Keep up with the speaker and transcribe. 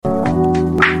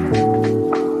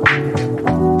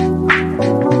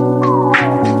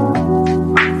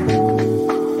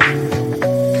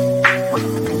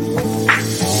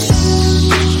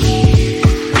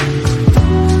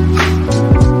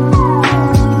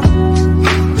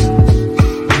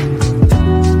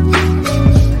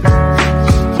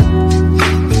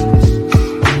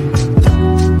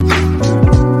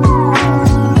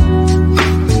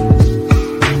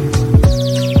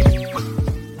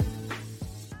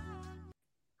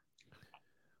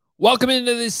Welcome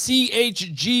into the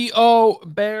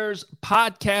CHGO Bears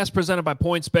podcast presented by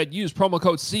PointsBet. Use promo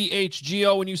code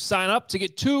CHGO when you sign up to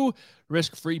get 2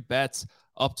 risk-free bets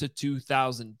up to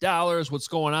 $2,000. What's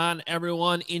going on,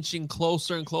 everyone? Inching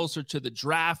closer and closer to the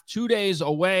draft. 2 days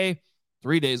away,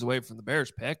 3 days away from the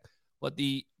Bears pick. But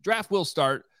the draft will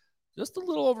start just a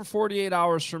little over 48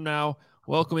 hours from now.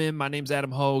 Welcome in. My name's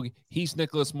Adam Hogue. He's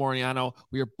Nicholas Moriano.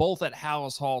 We are both at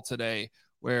Halas Hall today,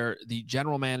 where the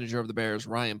general manager of the Bears,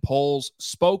 Ryan Poles,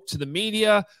 spoke to the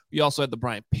media. We also had the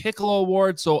Brian Piccolo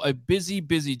Award. So a busy,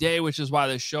 busy day, which is why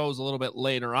this show is a little bit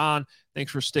later on.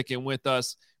 Thanks for sticking with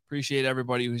us. Appreciate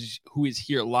everybody who is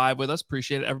here live with us.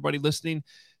 Appreciate everybody listening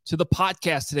to the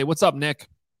podcast today. What's up, Nick?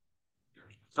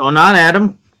 What's going on,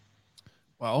 Adam?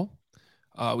 Well,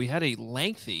 we had a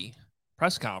lengthy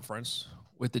press conference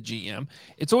with the GM.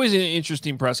 It's always an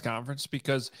interesting press conference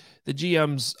because the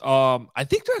GMs, I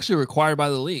think they're actually required by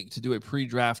the league to do a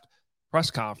pre-draft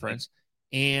press conference,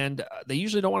 and they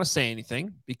usually don't want to say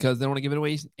anything because they don't want to give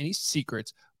away any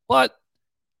secrets. But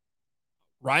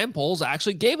Ryan Poles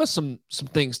actually gave us some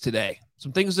things today,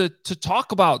 some things to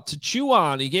talk about, to chew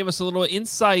on. He gave us a little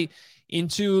insight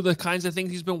into the kinds of things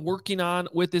he's been working on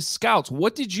with his scouts.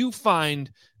 What did you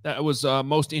find that was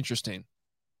most interesting?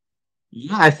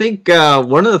 Yeah, I think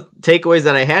one of the takeaways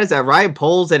that I had is that Ryan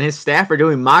Poles and his staff are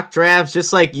doing mock drafts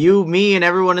just like you, me, and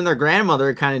everyone and their grandmother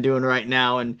are kind of doing right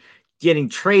now, and getting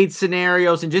trade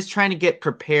scenarios and just trying to get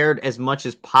prepared as much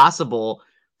as possible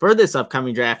for this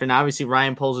upcoming draft. And obviously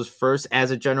Ryan Poles is first as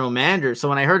a general manager. So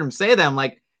when I heard him say that, I'm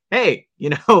like, hey,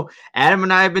 Adam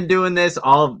and I have been doing this. A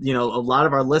lot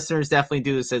of our listeners definitely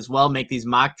do this as well, make these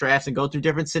mock drafts and go through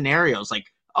different scenarios. Like,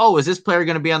 oh, is this player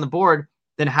going to be on the board?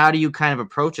 Then how do you kind of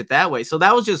approach it that way? So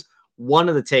that was just one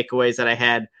of the takeaways that I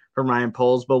had from Ryan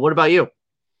Poles. But what about you?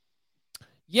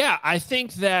 Yeah, I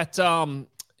think that and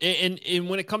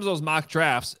when it comes to those mock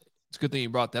drafts, it's a good thing you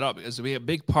brought that up because we have a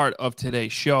big part of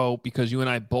today's show because you and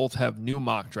I both have new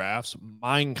mock drafts.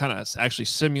 Mine kind of actually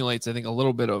simulates, I think, a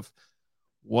little bit of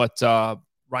what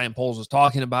Ryan Poles was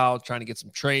talking about, trying to get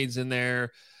some trades in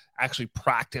there, actually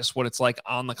practice what it's like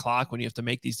on the clock when you have to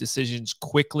make these decisions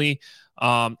quickly.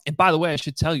 And by the way, I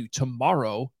should tell you,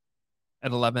 tomorrow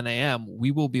at 11 a.m., we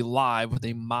will be live with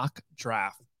a mock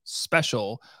draft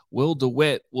special. Will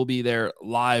DeWitt will be there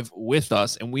live with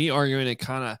us, and we are going to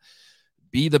kind of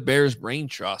be the Bears brain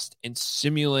trust and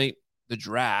simulate the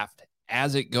draft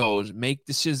as it goes, make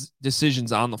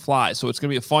decisions on the fly. So it's going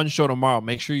to be a fun show tomorrow.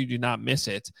 Make sure you do not miss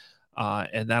it.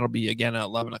 And that'll be again at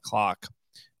 11 o'clock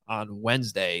on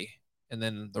Wednesday. And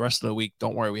then the rest of the week,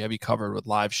 don't worry, we have you covered with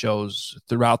live shows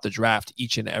throughout the draft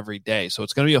each and every day. So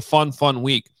it's going to be a fun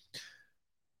week.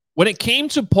 When it came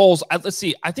to Poles, let's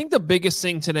see, I think the biggest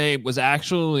thing today was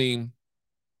actually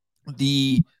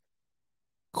the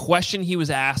question he was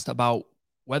asked about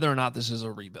whether or not this is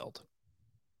a rebuild.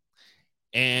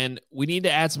 And we need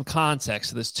to add some context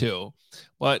to this too.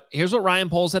 But here's what Ryan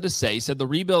Poles had to say. He said the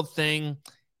rebuild thing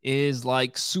is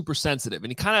like super sensitive.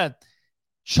 And he kind of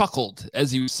chuckled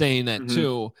as he was saying that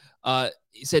too.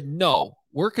 He said, no,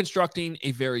 we're constructing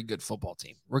a very good football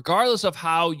team. Regardless of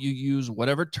how you use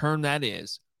whatever term that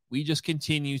is, we just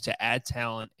continue to add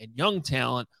talent and young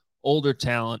talent, older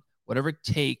talent, whatever it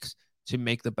takes to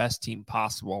make the best team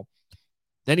possible.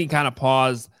 Then he kind of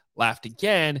paused, laughed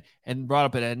again, and brought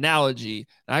up an analogy.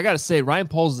 And I got to say, Ryan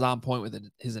Poles is on point with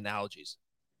his analogies.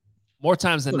 More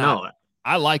times than not.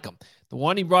 I like them. The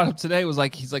one he brought up today was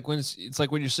like, he's like, it's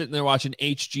like when you're sitting there watching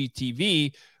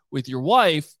HGTV with your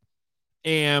wife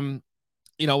and,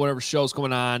 whatever show's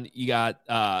going on, you got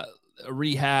a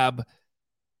rehab.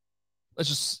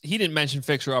 He didn't mention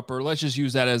Fixer Upper. Let's just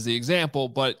use that as the example.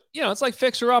 But, it's like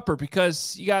Fixer Upper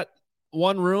because you got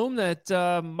one room that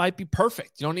might be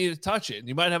perfect. You don't need to touch it. And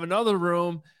you might have another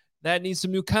room that needs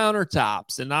some new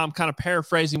countertops. And now I'm kind of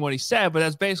paraphrasing what he said, but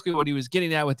that's basically what he was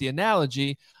getting at with the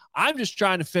analogy. I'm just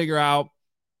trying to figure out,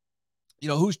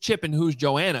 who's Chip and who's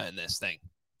Joanna in this thing,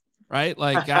 right?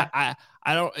 Like, I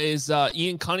don't, is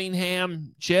Ian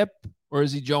Cunningham Chip or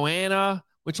is he Joanna?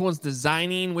 Which one's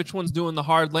designing? Which one's doing the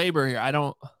hard labor here? I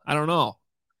don't know.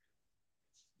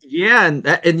 Yeah,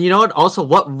 and you know what? Also,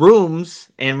 what rooms,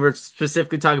 and we're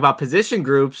specifically talking about position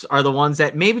groups, are the ones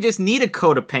that maybe just need a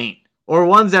coat of paint, or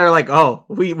ones that are like, oh,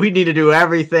 we need to do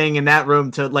everything in that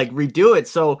room to like redo it.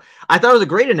 So I thought it was a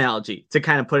great analogy to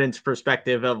kind of put into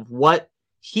perspective of what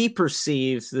he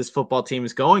perceives this football team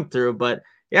is going through. But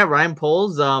yeah, Ryan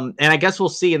Poles, and I guess we'll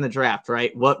see in the draft,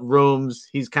 right? What rooms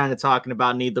he's kind of talking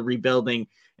about need the rebuilding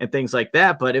and things like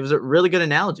that. But it was a really good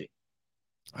analogy.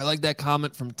 I like that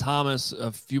comment from Thomas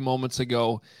a few moments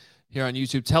ago here on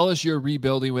YouTube. Tell us you're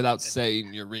rebuilding without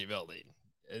saying you're rebuilding.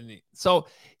 So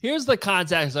here's the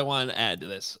context I wanted to add to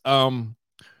this.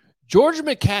 George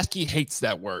McCaskey hates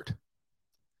that word.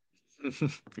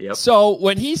 Yep. So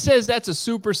when he says that's a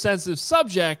super sensitive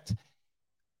subject,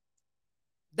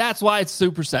 that's why it's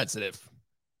super sensitive.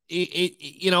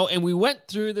 And we went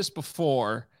through this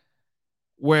before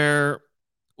where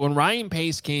when Ryan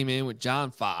Pace came in with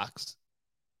John Fox,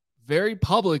 very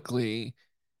publicly,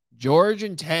 George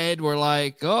and Ted were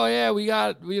like, oh, yeah,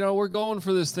 we're going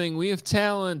for this thing. We have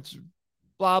talent,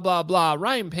 blah, blah, blah.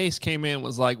 Ryan Pace came in,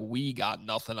 was like, we got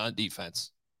nothing on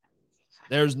defense.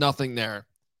 There's nothing there.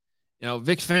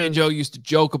 Vic Fangio used to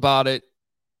joke about it.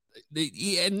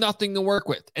 He had nothing to work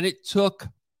with. And it took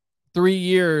 3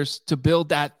 years to build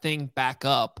that thing back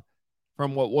up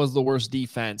from what was the worst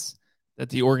defense that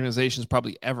the organization's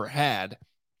probably ever had,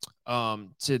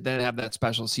 to then have that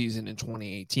special season in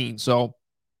 2018. So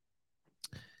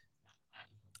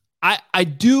I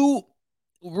do,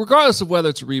 regardless of whether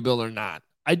it's a rebuild or not,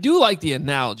 I do like the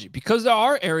analogy because there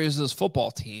are areas of this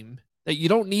football team that you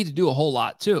don't need to do a whole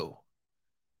lot to.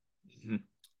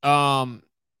 Mm-hmm.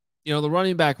 The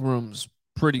running back room's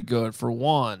pretty good for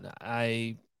one.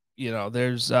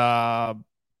 There's I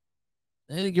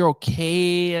think you're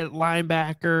okay at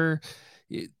linebacker.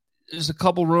 There's a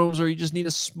couple rooms where you just need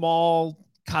a small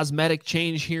cosmetic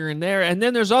change here and there. And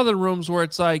then there's other rooms where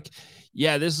it's like,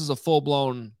 yeah, this is a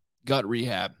full-blown gut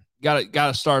rehab. Got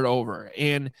to start over.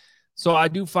 And so I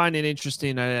do find it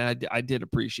interesting. I did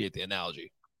appreciate the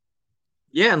analogy.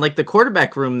 Yeah, and like the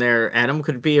quarterback room there, Adam,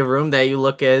 could be a room that you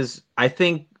look as, I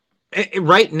think,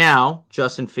 right now,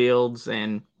 Justin Fields,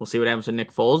 and we'll see what happens with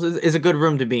Nick Foles, is a good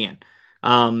room to be in.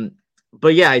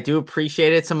 But yeah, I do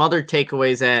appreciate it. Some other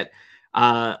takeaways that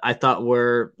I thought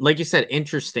were, like you said,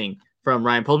 interesting from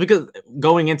Ryan Poles, because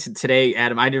going into today,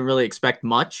 Adam, I didn't really expect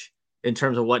much in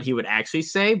terms of what he would actually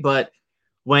say. But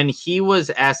when he was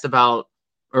asked about,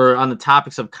 or on the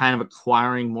topics of kind of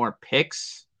acquiring more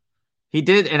picks, he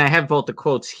did, and I have both the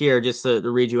quotes here just to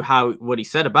read you what he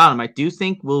said about him. I do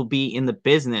think we'll be in the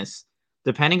business,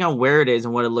 depending on where it is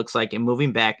and what it looks like, and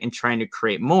moving back and trying to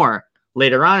create more.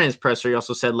 Later on in his presser, he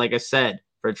also said, like I said,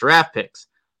 for draft picks,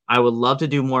 I would love to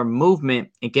do more movement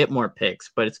and get more picks,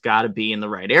 but it's got to be in the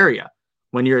right area.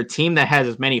 When you're a team that has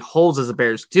as many holes as the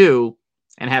Bears do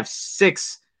and have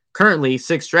currently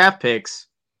six draft picks,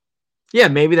 yeah,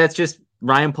 maybe that's just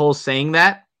Ryan Poles saying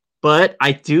that. But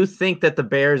I do think that the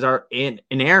Bears are in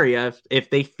an area, if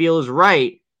they feel is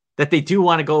right, that they do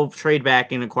want to go trade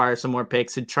back and acquire some more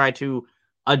picks and try to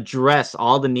address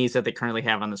all the needs that they currently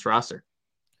have on this roster.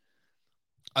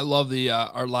 I love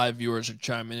our live viewers are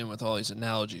chiming in with all these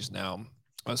analogies now.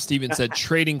 Steven said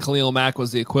trading Khalil Mack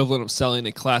was the equivalent of selling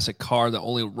a classic car that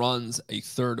only runs a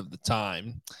third of the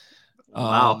time.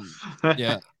 Wow.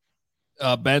 Yeah.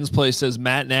 Ben's Place says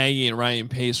Matt Nagy and Ryan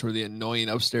Pace were the annoying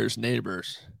upstairs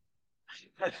neighbors.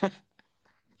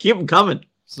 Keep them coming.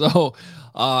 So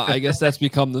I guess that's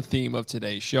become the theme of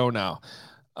today's show now.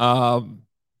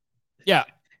 Yeah, a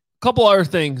couple other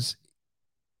things.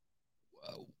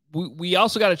 We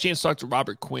also got a chance to talk to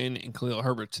Robert Quinn and Khalil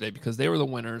Herbert today because they were the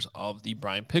winners of the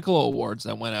Brian Piccolo Awards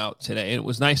that went out today. And it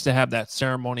was nice to have that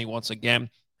ceremony once again.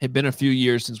 It had been a few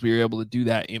years since we were able to do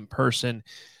that in person.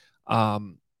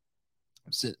 Because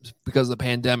of the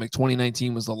pandemic,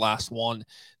 2019 was the last one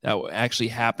that actually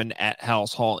happened at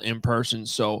House Hall in person.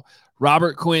 So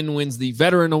Robert Quinn wins the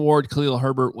Veteran Award. Khalil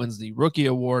Herbert wins the Rookie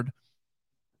Award.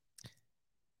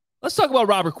 Let's talk about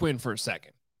Robert Quinn for a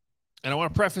second. And I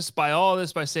want to preface by all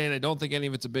this by saying I don't think any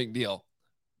of it's a big deal.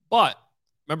 But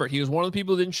remember, he was one of the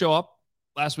people who didn't show up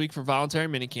last week for voluntary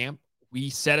minicamp.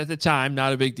 We said at the time,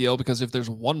 not a big deal, because if there's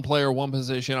one player, one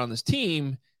position on this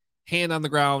team, hand on the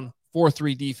ground,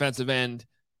 4-3 defensive end,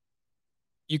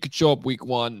 you could show up week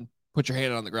one, put your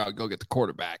hand on the ground, go get the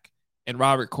quarterback. And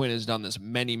Robert Quinn has done this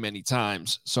many, many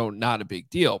times, so not a big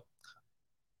deal.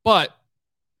 But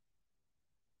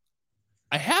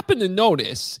I happened to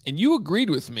notice, and you agreed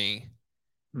with me,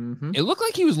 it looked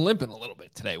like he was limping a little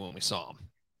bit today when we saw him.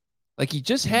 Like he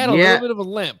just had a little bit of a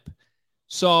limp.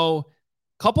 So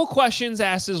a couple questions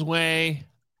asked his way.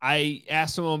 I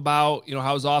asked him about,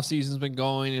 how his offseason's been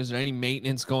going. Is there any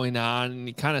maintenance going on? And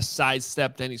he kind of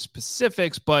sidestepped any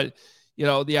specifics, but,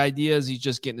 the idea is he's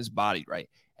just getting his body right.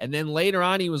 And then later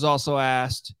on, he was also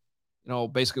asked,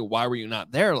 basically, why were you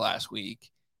not there last week?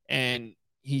 And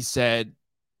he said,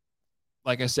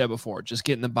 like I said before, just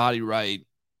getting the body right.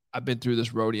 I've been through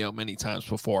this rodeo many times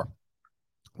before,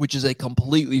 which is a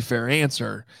completely fair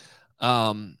answer.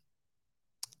 I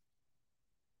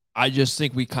just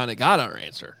think we kind of got our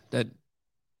answer that,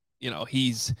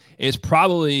 it's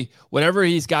probably whatever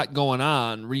he's got going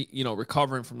on,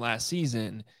 recovering from last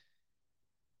season.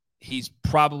 he's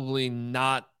probably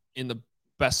not in the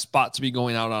best spot to be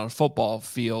going out on a football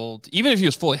field. Even if he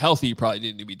was fully healthy, he probably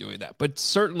didn't need to be doing that. But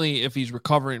certainly if he's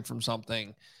recovering from something,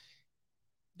 you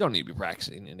don't need to be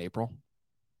practicing in April.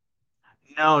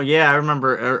 No, yeah, I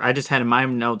remember. I just had in my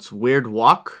notes weird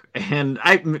walk, and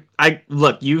I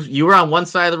look. You were on one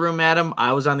side of the room, Adam.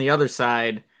 I was on the other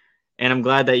side, and I'm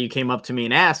glad that you came up to me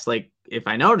and asked, like, if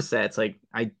I noticed that. It's like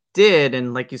I did,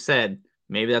 and like you said,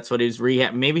 maybe that's what he was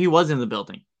rehab. Maybe he was in the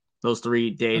building those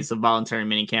 3 days of voluntary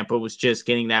minicamp, but was just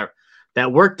getting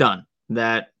that work done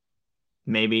that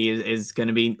maybe is going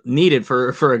to be needed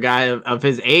for a guy of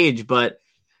his age. But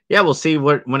yeah, we'll see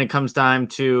when it comes time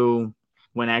to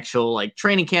when actual like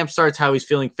training camp starts, how he's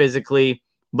feeling physically.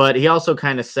 But he also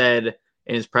kind of said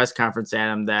in his press conference,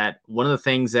 Adam, that one of the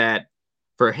things that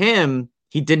for him,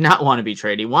 he did not want to be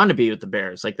traded. He wanted to be with the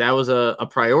Bears. Like that was a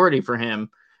priority for him.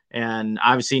 And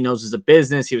obviously he knows it's a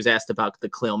business. He was asked about the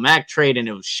Khalil Mack trade, and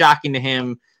it was shocking to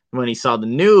him when he saw the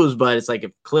news. But it's like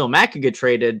if Khalil Mack could get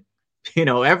traded,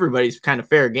 everybody's kind of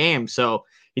fair game. So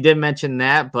he did mention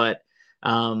that. But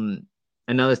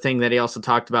another thing that he also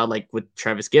talked about, like with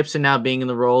Travis Gibson now being in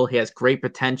the role, he has great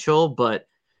potential. But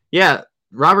yeah,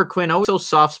 Robert Quinn, always so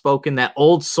soft-spoken, that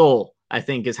old soul, I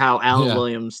think is how Alan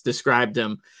Williams described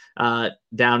him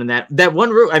down in that one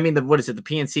room. I mean, what is it, the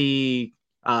PNC,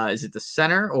 is it the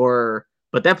center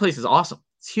but that place is awesome.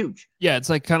 It's huge. Yeah, it's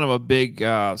like kind of a big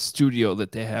studio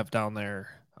that they have down there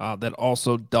that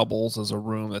also doubles as a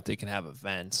room that they can have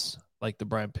events, like the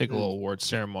Brian Piccolo Award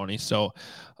ceremony. So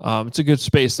it's a good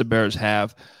space the Bears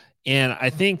have. And I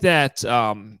think that,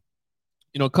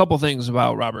 a couple things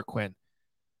about Robert Quinn.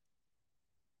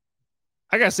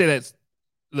 I got to say that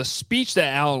the speech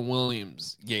that Alan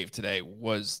Williams gave today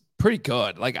was pretty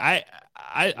good. Like I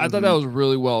thought that was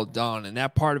really well done. And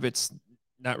that part of it's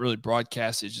not really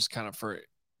broadcast. It's just kind of for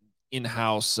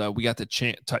in-house. We got the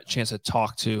chance to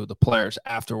talk to the players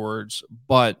afterwards,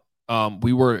 but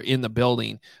we were in the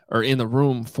building or in the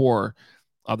room for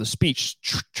the speech.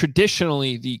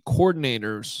 Traditionally, the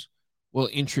coordinators will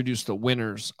introduce the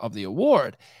winners of the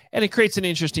award, and it creates an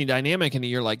interesting dynamic in a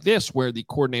year like this where the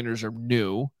coordinators are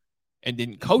new and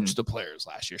didn't coach the players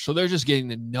last year. So they're just getting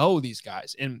to know these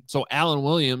guys. And so Alan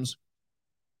Williams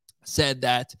said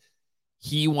that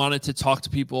he wanted to talk to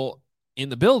people in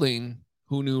the building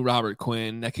who knew Robert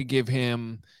Quinn that could give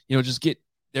him, just get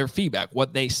their feedback,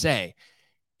 what they say.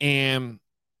 And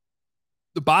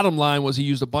the bottom line was he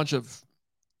used a bunch of,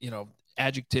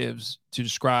 adjectives to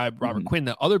describe Robert Quinn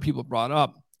that other people brought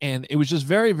up. And it was just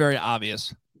very, very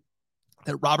obvious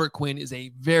that Robert Quinn is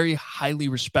a very highly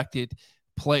respected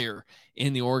player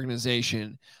in the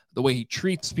organization. The way he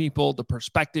treats people, the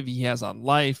perspective he has on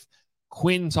life.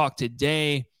 Quinn talked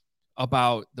today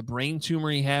about the brain tumor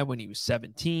he had when he was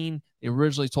 17. They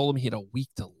originally told him he had a week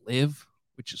to live,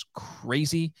 which is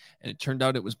crazy. And it turned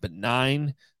out it was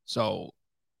benign. So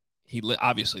he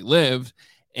obviously lived.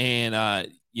 And,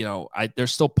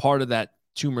 there's still part of that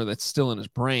tumor that's still in his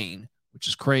brain, which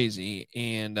is crazy.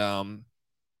 And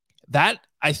that,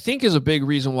 I think, is a big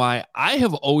reason why I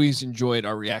have always enjoyed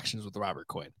our reactions with Robert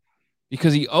Quinn,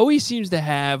 because he always seems to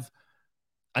have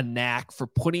a knack for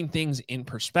putting things in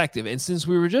perspective. And since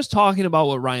we were just talking about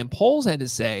what Ryan Poles had to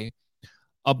say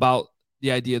about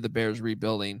the idea of the Bears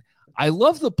rebuilding, I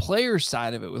love the player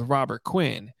side of it with Robert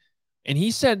Quinn. And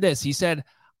he said this, he said,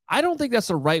 I don't think that's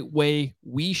the right way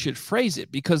we should phrase it,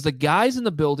 because the guys in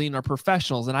the building are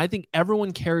professionals. And I think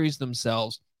everyone carries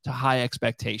themselves to high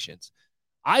expectations.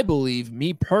 I believe,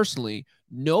 me personally,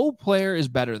 no player is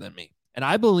better than me. And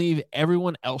I believe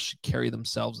everyone else should carry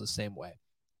themselves the same way.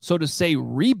 So to say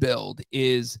rebuild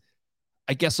is,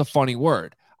 I guess, a funny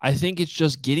word. I think it's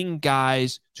just getting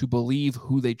guys to believe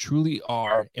who they truly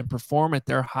are and perform at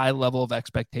their high level of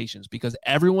expectations, because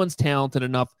everyone's talented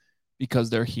enough because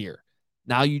they're here.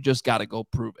 Now you just got to go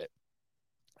prove it.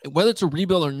 Whether it's a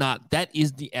rebuild or not, that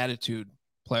is the attitude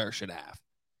players should have.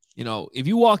 If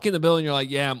you walk in the building, you're like,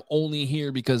 yeah, I'm only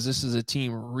here because this is a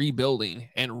team rebuilding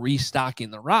and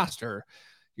restocking the roster.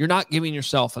 You're not giving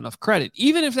yourself enough credit.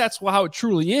 Even if that's how it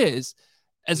truly is,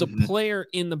 as a player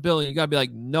in the building, you got to be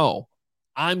like, no,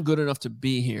 I'm good enough to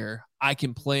be here. I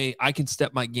can play. I can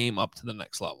step my game up to the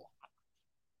next level.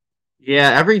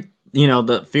 Yeah,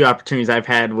 the few opportunities I've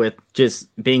had with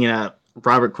just being in a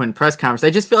Robert Quinn press conference, I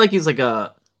just feel like he's like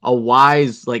a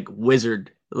wise, like,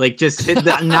 wizard. Like, just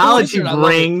the knowledge he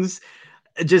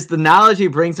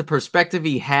brings, the perspective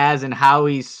he has, and how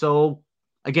he's so,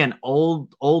 again,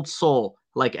 old soul,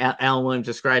 like Alan Williams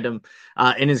described him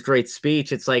in his great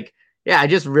speech. It's like, yeah, I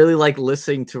just really like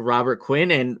listening to Robert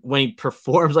Quinn. And when he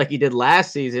performs like he did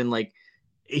last season, like,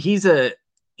 he's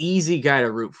easy guy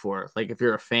to root for. Like if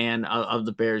you're a fan of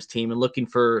the Bears team and looking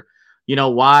for,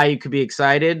 why you could be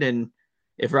excited. And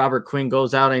if Robert Quinn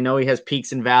goes out, I know he has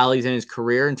peaks and valleys in his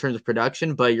career in terms of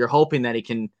production, but you're hoping that he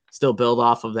can still build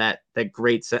off of that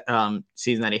great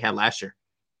season that he had last year.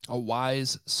 A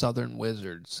wise Southern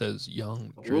wizard, says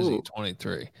young Drizzy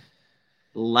 23.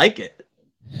 Like it.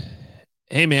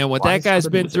 Hey man, what wise that guy's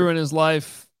Southern been wizard. Through in his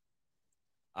life,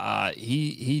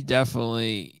 he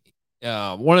definitely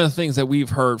one of the things that we've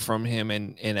heard from him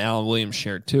and Alan Williams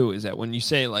shared too is that when you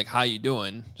say like how you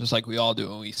doing, just like we all do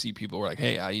when we see people, we're like,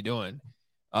 hey, how you doing?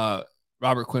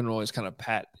 Robert Quinn will always kind of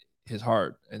pat his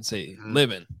heart and say,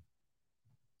 living.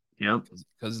 Yep.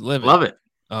 Because living. Love it.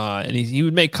 And he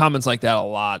would make comments like that a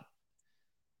lot,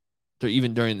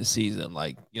 even during the season.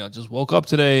 Like, just woke up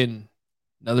today and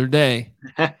another day.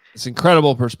 It's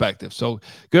incredible perspective. So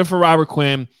good for Robert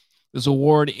Quinn. This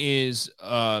award is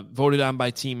voted on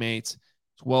by teammates.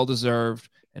 It's well-deserved.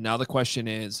 And now the question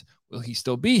is, will he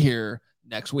still be here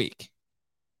next week?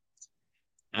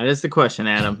 That is the question,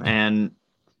 Adam. And,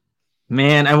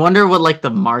 man, I wonder what, like, the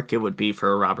market would be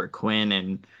for Robert Quinn.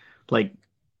 And, like,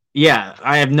 yeah,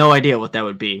 I have no idea what that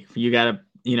would be. You got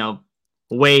to,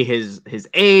 weigh his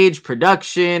age,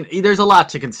 production. There's a lot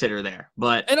to consider there.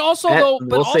 But also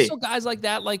guys like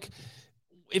that, like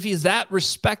if he's that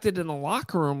respected in the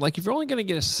locker room, like if you're only going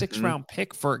to get a 6th-round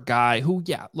pick for a guy who,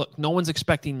 look, no one's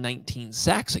expecting 19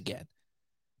 sacks again.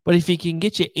 But if he can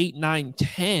get you 8, 9,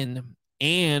 10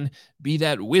 and be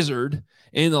that wizard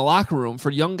in the locker room for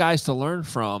young guys to learn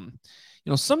from,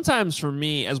 sometimes for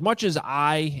me, as much as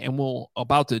I, and we'll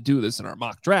about to do this in our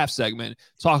mock draft segment,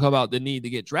 talk about the need to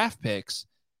get draft picks,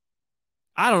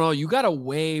 I don't know. You got to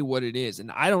weigh what it is.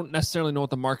 And I don't necessarily know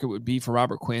what the market would be for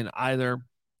Robert Quinn either.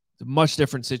 It's a much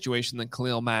different situation than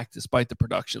Khalil Mack, despite the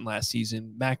production last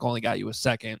season. Mack only got you a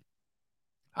second.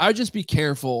 I would just be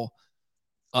careful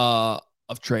of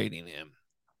trading him,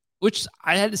 which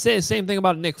I had to say the same thing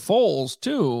about Nick Foles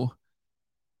too,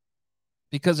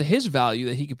 because of his value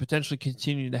that he could potentially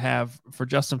continue to have for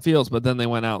Justin Fields. But then they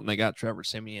went out and they got Trevor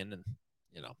Siemian, and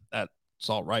that's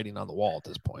all writing on the wall at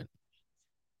this point.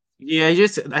 Yeah,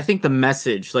 I think the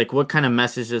message, like what kind of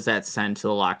message does that send to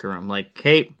the locker room? Like,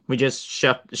 hey, we just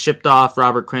shipped off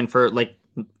Robert Quinn for, like,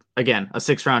 again, a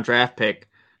 6th-round draft pick.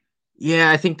 Yeah,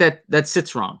 I think that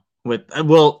sits wrong with,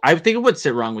 I think it would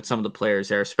sit wrong with some of the players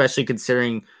there, especially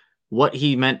considering what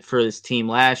he meant for his team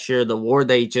last year, the award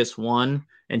they just won,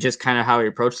 and just kind of how he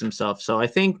approached himself. So I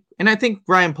think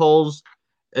Ryan Poles,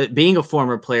 being a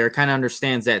former player, kind of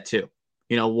understands that too.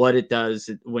 What it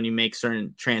does when you make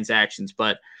certain transactions,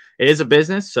 but it is a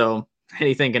business, so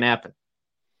anything can happen.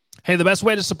 Hey, the best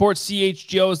way to support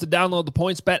CHGO is to download the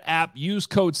PointsBet app. Use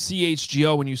code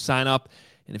CHGO when you sign up.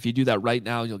 And if you do that right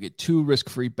now, you'll get 2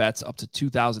 risk-free bets up to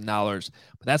 $2,000.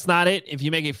 But that's not it. If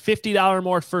you make a $50 or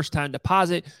more first-time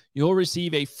deposit, you'll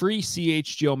receive a free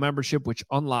CHGO membership, which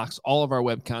unlocks all of our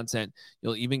web content.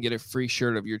 You'll even get a free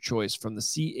shirt of your choice from the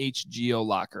CHGO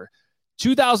locker.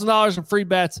 $2,000 in free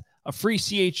bets, a free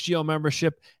CHGO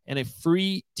membership, and a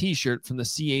free t-shirt from the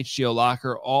CHGO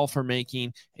locker, all for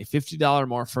making a $50 or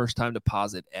more first-time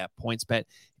deposit at PointsBet.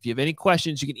 If you have any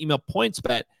questions, you can email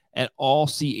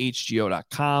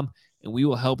pointsbet@allchgo.com, and we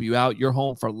will help you out. Your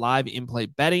home for live in-play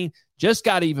betting just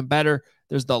got even better.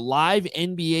 There's the live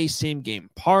NBA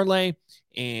same-game parlay,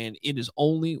 and it is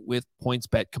only with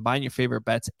PointsBet. Combine your favorite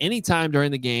bets anytime during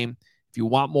the game. If you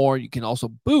want more, you can also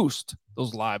boost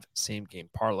those live same-game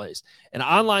parlays. An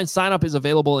online sign-up is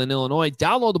available in Illinois.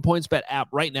 Download the PointsBet app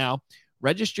right now.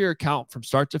 Register your account from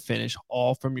start to finish,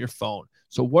 all from your phone.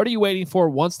 So what are you waiting for?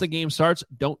 Once the game starts,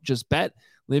 don't just bet.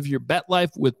 Live your bet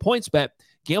life with PointsBet.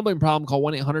 Gambling problem, call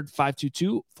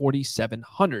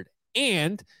 1-800-522-4700.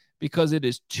 And because it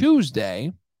is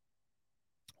Tuesday,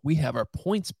 we have our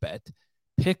PointsBet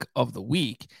pick of the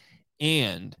week.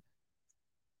 And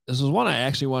this was one I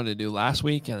actually wanted to do last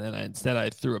week, and then instead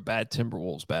I threw a bad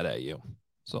Timberwolves bet at you.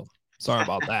 So sorry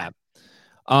about that.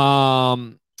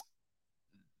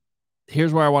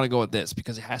 Here's where I want to go with this,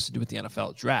 because it has to do with the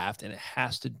NFL draft, and it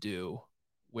has to do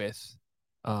with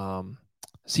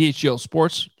CHGO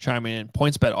Sports chiming in.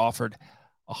 PointsBet offered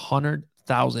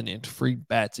 100,000 in free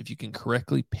bets if you can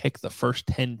correctly pick the first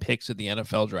 10 picks of the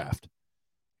NFL draft.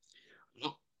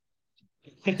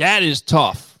 That is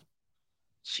tough.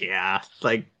 Yeah,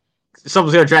 like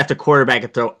someone's going to draft a quarterback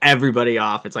and throw everybody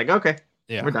off. It's like, okay,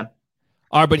 yeah, we're done.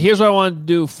 All right, but here's what I want to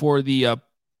do for the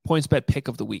PointsBet pick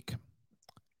of the week.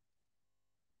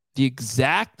 The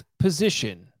exact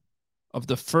position of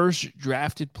the first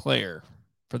drafted player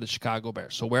for the Chicago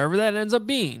Bears. So wherever that ends up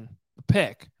being, the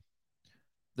pick,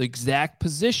 the exact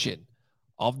position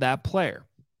of that player.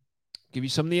 Give you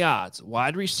some of the odds.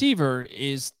 Wide receiver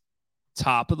is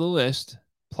top of the list,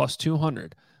 plus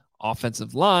 200.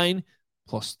 Offensive line,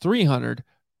 plus 300.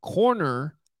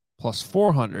 Corner, plus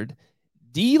 400.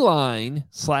 D-line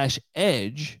 /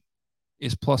 edge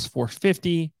is plus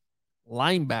 450.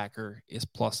 Linebacker is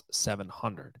plus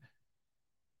 700.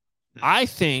 I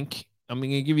think I'm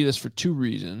going to give you this for two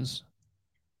reasons.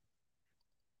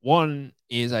 One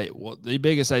is the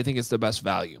biggest, I think it's the best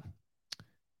value.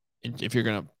 If you're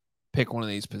going to pick one of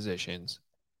these positions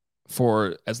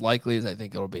for as likely as I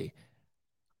think it'll be,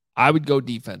 I would go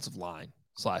defensive line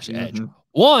 / edge. Mm-hmm.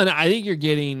 One, I think you're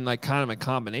getting like kind of a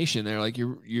combination there. Like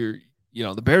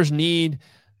the Bears need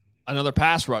another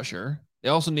pass rusher. They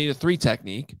also need a 3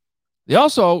 technique. They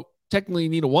also technically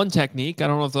need a 1 technique. I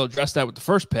don't know if they'll address that with the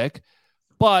first pick,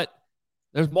 but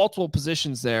there's multiple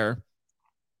positions there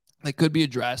that could be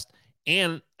addressed.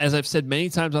 And as I've said many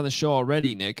times on the show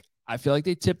already, Nick, I feel like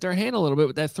they tipped their hand a little bit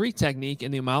with that 3 technique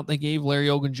and the amount they gave Larry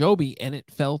Ogunjobi, and it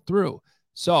fell through.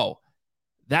 So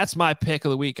that's my pick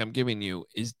of the week I'm giving you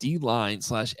is D-line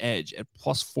 / edge at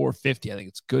plus 450. I think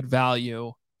it's good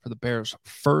value for the Bears'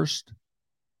 first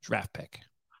draft pick.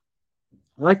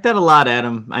 I like that a lot,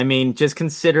 Adam. I mean, just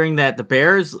considering that the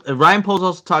Bears, Ryan Poles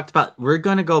also talked about we're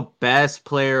going to go best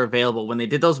player available. When they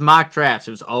did those mock drafts,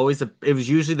 it was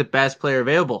usually the best player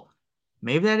available.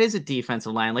 Maybe that is a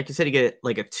defensive line. Like you said, you get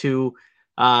like a two-way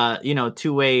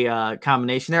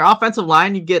combination there. Offensive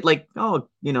line, you get like,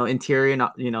 interior,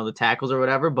 the tackles or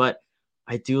whatever. But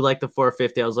I do like the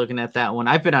 450. I was looking at that one.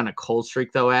 I've been on a cold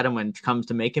streak though, Adam, when it comes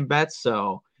to making bets.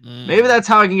 So maybe that's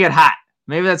how I can get hot.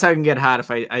 Maybe that's how I can get hot if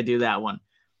I do that one.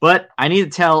 But I need to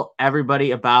tell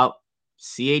everybody about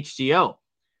CHGO. All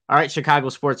right, Chicago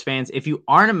sports fans, if you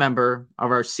aren't a member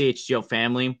of our CHGO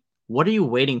family, what are you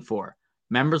waiting for?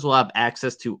 Members will have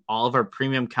access to all of our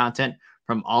premium content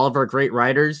from all of our great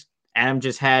writers. Adam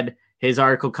just had his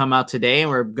article come out today,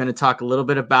 and we're going to talk a little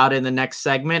bit about it in the next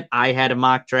segment. I had a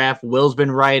mock draft. Will's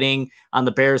been writing on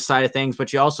the Bears side of things,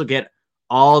 but you also get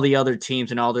all the other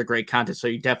teams and all their great content, so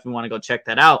you definitely want to go check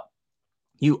that out.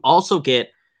 You also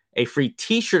get a free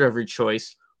t-shirt of your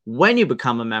choice when you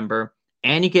become a member,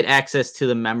 and you get access to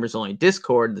the members only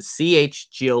Discord, the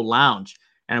CHGO Lounge.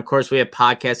 And of course, we have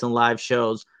podcasts and live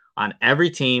shows on every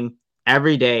team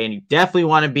every day. And you definitely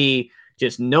want to be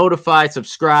just notified,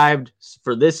 subscribed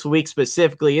for this week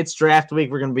specifically. It's draft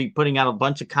week. We're going to be putting out a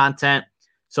bunch of content.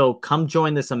 So come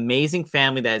join this amazing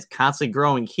family that is constantly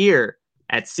growing here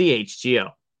at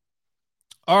CHGO.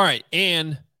 All right.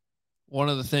 And one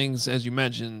of the things, as you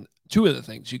mentioned, 2 of the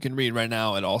things you can read right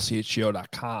now at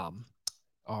allchgo.com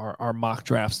are mock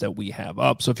drafts that we have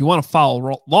up. So if you want to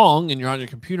follow along and you're on your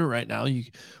computer right now,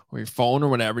 or your phone or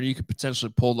whatever, you could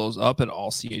potentially pull those up at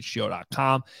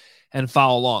allchgo.com and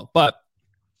follow along. But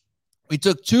we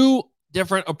took 2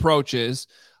 different approaches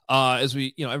as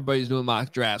everybody's doing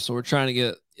mock drafts. So we're trying to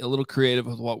get a little creative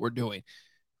with what we're doing.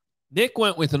 Nick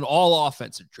went with an all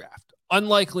offensive draft.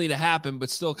 Unlikely to happen, but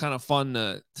still kind of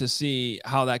fun to see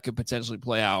how that could potentially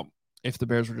play out if the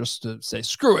Bears were just to say,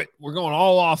 screw it, we're going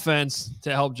all offense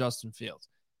to help Justin Fields.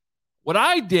 What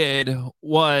I did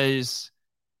was,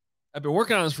 I've been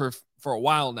working on this for a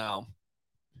while now,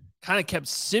 kind of kept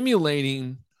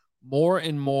simulating more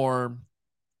and more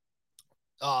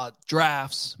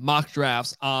drafts, mock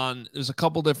drafts there's a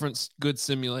couple different good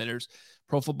simulators.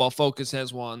 Pro Football Focus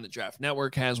has one, the Draft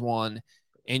Network has one,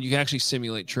 and you can actually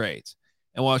simulate trades.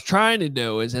 And what I was trying to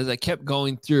do is, as I kept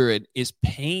going through it, is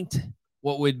paint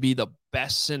what would be the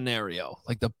best scenario,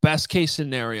 like the best case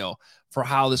scenario for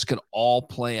how this could all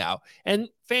play out. And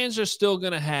fans are still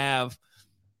going to have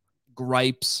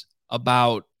gripes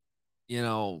about,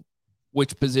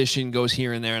 which position goes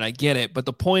here and there. And I get it. But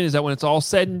the point is that when it's all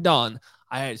said and done,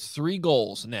 I had 3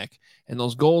 goals, Nick. And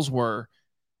those goals were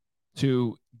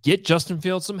to get Justin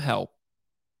Fields some help,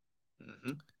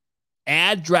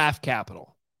 add draft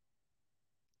capital.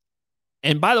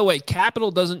 And by the way, capital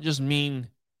doesn't just mean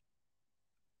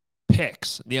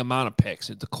picks, the amount of picks,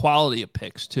 it's the quality of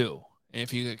picks too. And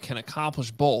if you can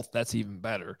accomplish both, that's even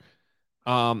better.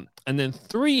 And then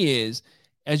 3 is,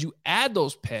 as you add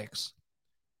those picks,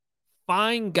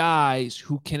 find guys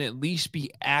who can at least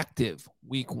be active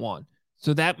week 1.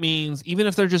 So that means even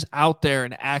if they're just out there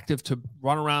and active to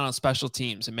run around on special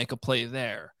teams and make a play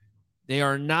there, they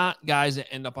are not guys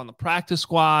that end up on the practice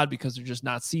squad because they're just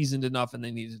not seasoned enough and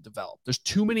they need to develop. There's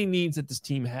too many needs that this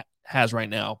team has right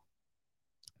now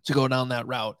to go down that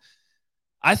route.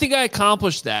 I think I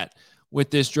accomplished that with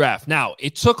this draft. Now,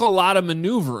 it took a lot of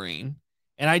maneuvering,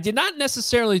 and I did not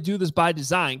necessarily do this by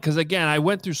design because, again, I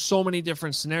went through so many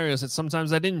different scenarios that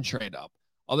sometimes I didn't trade up.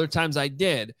 Other times I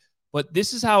did. But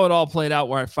this is how it all played out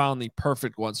where I found the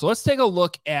perfect one. So let's take a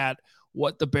look at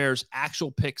what the Bears'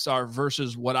 actual picks are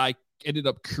versus what I ended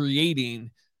up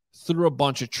creating through a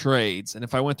bunch of trades. And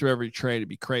if I went through every trade, it'd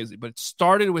be crazy. But it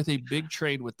started with a big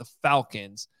trade with the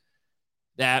Falcons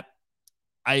that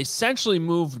I essentially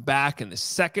moved back in the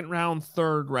second round,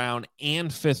 third round,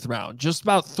 and fifth round. Just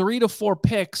about 3 to 4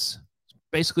 picks,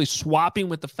 basically swapping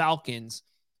with the Falcons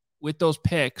with those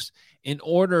picks in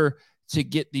order to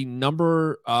get the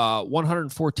number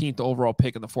 114th overall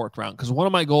pick in the fourth round. Because one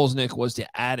of my goals, Nick, was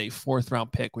to add a fourth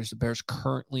round pick, which the Bears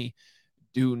currently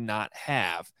do not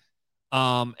have.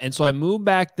 And so I moved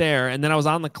back there, and then I was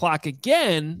on the clock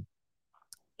again,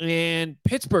 and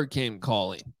Pittsburgh came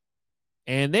calling,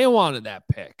 and they wanted that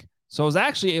pick. So I was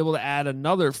actually able to add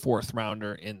another fourth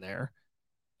rounder in there.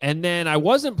 And then I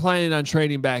wasn't planning on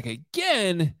trading back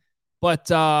again, but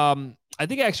I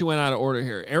think I actually went out of order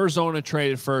here. Arizona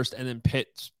traded first, and then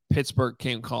Pittsburgh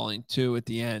came calling too at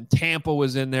the end. Tampa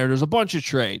was in there. There's a bunch of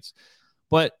trades.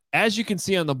 But as you can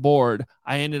see on the board,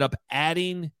 I ended up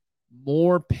adding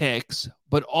more picks,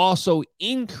 but also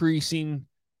increasing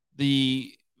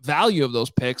the value of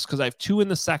those picks because I have 2 in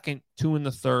the second, 2 in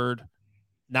the third.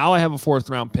 Now I have a fourth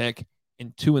round pick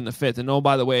and 2 in the fifth. And oh,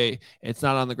 by the way, it's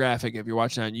not on the graphic if you're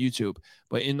watching on YouTube,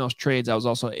 but in those trades, I was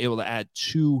also able to add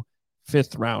 2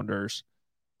 fifth rounders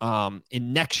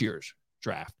in next year's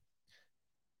draft.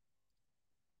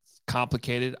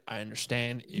 Complicated, I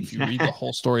understand. If you read the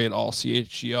whole story at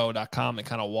allchgo.com, it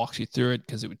kind of walks you through it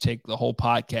because it would take the whole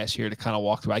podcast here to kind of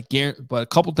walk through. I guarantee, but a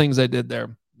couple things I did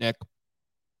there, Nick,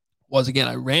 was again,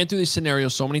 I ran through these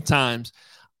scenarios so many times.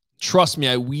 Trust me,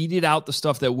 I weeded out the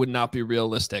stuff that would not be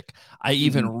realistic. I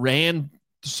even ran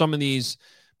some of these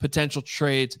potential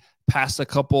trades past a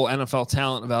couple NFL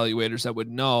talent evaluators that would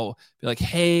know, be like,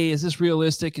 hey, is this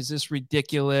realistic? Is this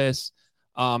ridiculous?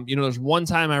 There's one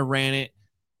time I ran it,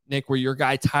 Nick, where your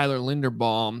guy Tyler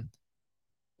Linderbaum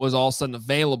was all of a sudden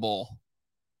available.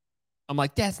 I'm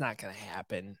like, that's not going to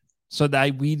happen. So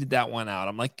I weeded that one out.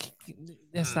 I'm like,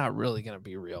 that's not really going to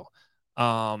be real.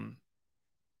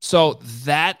 So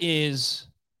that is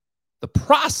the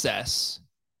process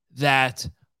that,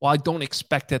 while I don't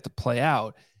expect that to play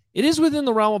out, it is within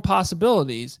the realm of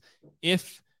possibilities.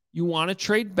 If you want to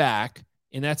trade back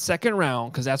in that second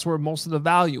round, because that's where most of the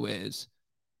value is,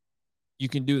 you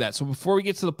can do that. So before we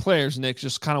get to the players, Nick,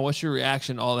 just kind of what's your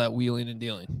reaction to all that wheeling and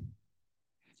dealing?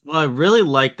 Well, I really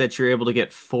like that you're able to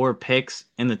get 4 picks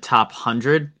in the top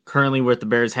 100. Currently, what the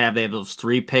Bears have, they have those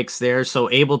 3 picks there. So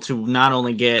able to not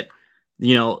only get,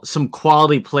 some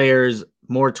quality players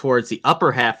more towards the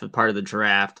upper half of part of the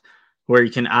draft, where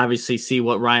you can obviously see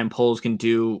what Ryan Poles can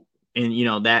do in,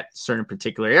 that certain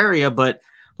particular area. But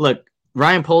look,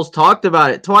 Ryan Poles talked about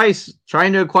it twice,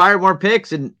 trying to acquire more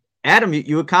picks, and Adam,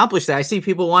 you accomplished that. I see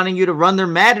people wanting you to run their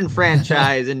Madden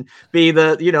franchise and be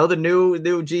the new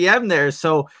GM there.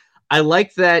 So I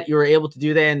like that you were able to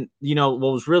do that. And, what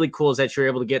was really cool is that you're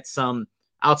able to get some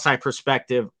outside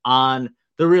perspective on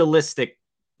the realistic,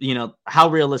 how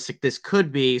realistic this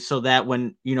could be, so that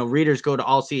when, readers go to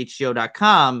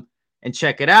allchgo.com and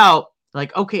check it out,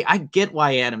 like, okay, I get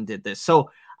why Adam did this.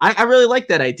 So I really like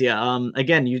that idea.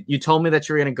 Again, you told me that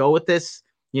you were going to go with this,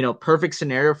 perfect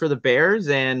scenario for the Bears.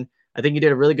 And I think you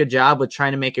did a really good job with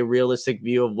trying to make a realistic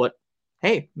view of what,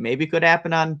 hey, maybe could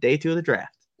happen on day 2 of the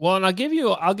draft. Well, and I'll give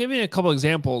you a couple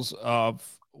examples of,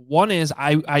 one is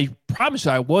I promise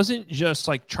you, I wasn't just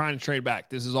like trying to trade back.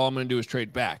 This is all I'm going to do is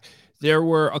trade back. There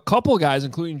were a couple of guys,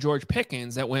 including George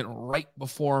Pickens, that went right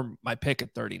before my pick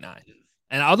at 39.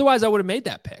 And otherwise I would have made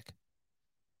that pick.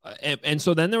 And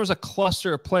so then there was a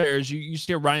cluster of players. You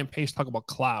see Ryan Pace talk about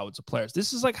clouds of players.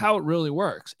 This is like how it really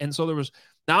works. And so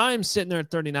now I'm sitting there at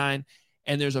 39,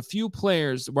 and there's a few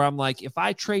players where I'm like, if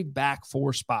I trade back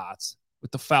 4 spots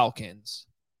with the Falcons,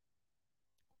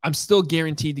 I'm still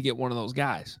guaranteed to get one of those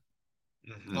guys.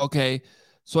 Mm-hmm. Okay.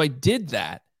 So I did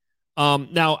that.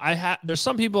 Now there's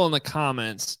some people in the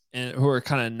comments who are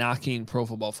kind of knocking Pro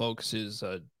Football Focus's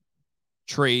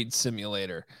trade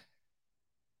simulator.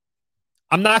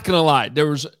 I'm not going to lie.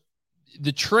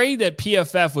 The trade that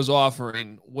PFF was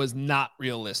offering was not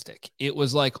realistic. It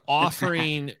was like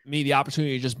offering me the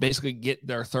opportunity to just basically get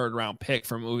their third round pick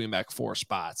for moving back 4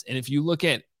 spots. And if you look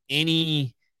at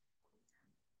any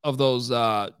of those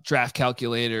draft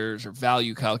calculators or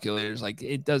value calculators, like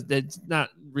that's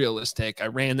not realistic. I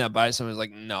ran that by someone who's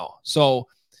like, no. So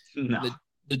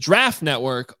the Draft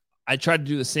Network, I tried to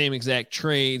do the same exact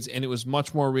trades, and it was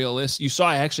much more realistic. You saw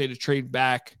I actually had to trade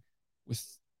back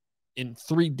in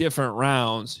 3 different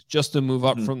rounds just to move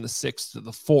up from the 6th to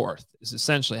the 4th is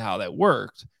essentially how that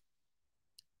worked.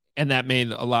 And that made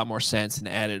a lot more sense and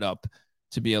added up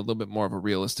to be a little bit more of a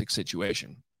realistic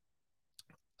situation.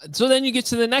 So then you get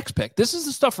to the next pick. This is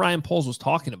the stuff Ryan Poles was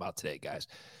talking about today, guys.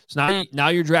 So now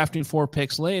you're drafting 4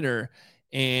 picks later,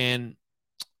 and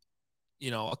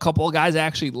a couple of guys I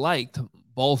actually liked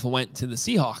both went to the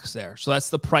Seahawks there. So that's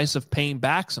the price of paying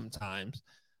back sometimes,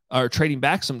 or trading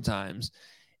back sometimes.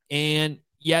 And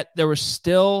yet there was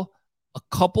still a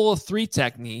couple of 3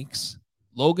 techniques,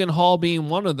 Logan Hall being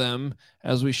one of them,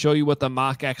 as we show you what the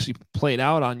mock actually played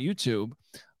out on YouTube,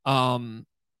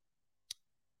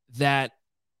 that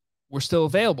were still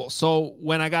available. So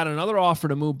when I got another offer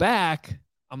to move back,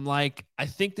 I'm like, I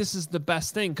think this is the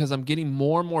best thing because I'm getting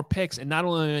more and more picks. And not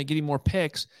only am I getting more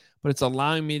picks, but it's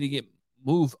allowing me to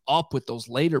move up with those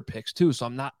later picks too. So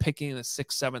I'm not picking in the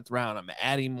 6th, 7th round. I'm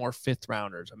adding more 5th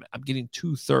rounders. I'm getting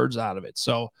 2/3 out of it.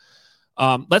 So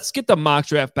let's get the mock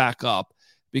draft back up,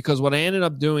 because what I ended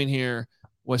up doing here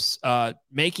was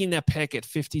making that pick at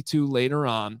 52 later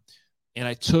on. And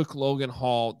I took Logan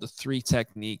Hall, the 3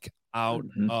 technique, out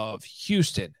of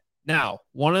Houston. Now,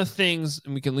 one of the things,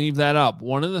 and we can leave that up,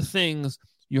 one of the things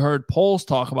you heard Poles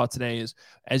talk about today is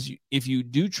if you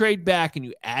do trade back and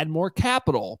you add more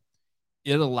capital,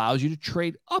 it allows you to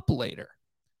trade up later.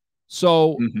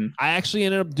 So I actually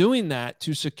ended up doing that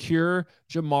to secure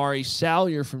Jamari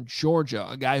Salyer from Georgia,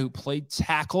 a guy who played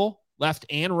tackle, left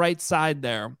and right side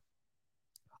there.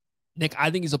 Nick,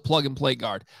 I think he's a plug-and-play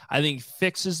guard. I think he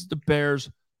fixes the Bears'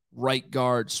 right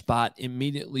guard spot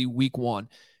immediately week 1.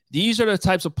 These are the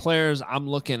types of players I'm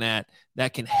looking at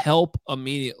that can help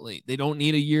immediately. They don't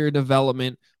need a year of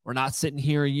development. We're not sitting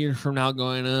here a year from now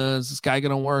going, is this guy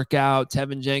going to work out?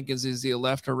 Tevin Jenkins, is he a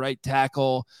left or right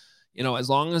tackle? As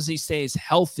long as he stays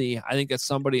healthy, I think that's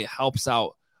somebody that helps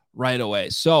out right away.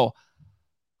 So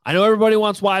I know everybody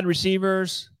wants wide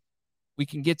receivers. We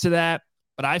can get to that.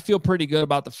 But I feel pretty good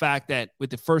about the fact that with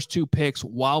the first 2 picks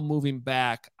while moving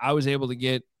back, I was able to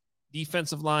get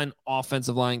defensive line,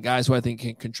 offensive line, guys who I think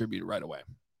can contribute right away.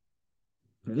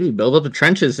 You build up the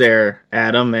trenches there,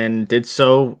 Adam, and did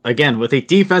so, again, with a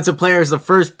defensive player as the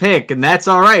first pick. And that's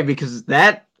all right, because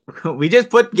that we just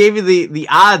gave you the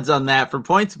odds on that for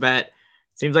PointsBet.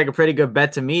 Seems like a pretty good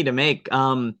bet to me to make.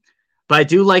 But I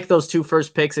do like those 2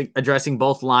 first picks addressing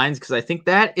both lines, because I think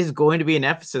that is going to be an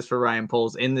emphasis for Ryan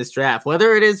Poles in this draft.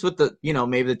 Whether it is with the,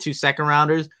 maybe the 2 second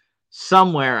rounders,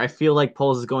 somewhere I feel like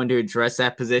Poles is going to address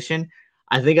that position.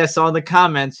 I think I saw in the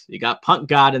comments, you got Punt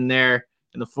God in there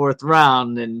in the 4th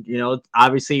round, and,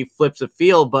 obviously he flips the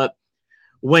field. But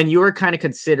when you were kind of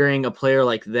considering a player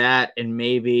like that and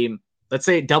maybe, let's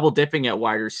say, double dipping at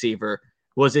wide receiver,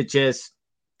 was it just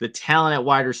the talent at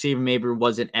wide receiver maybe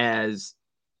wasn't as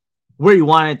where you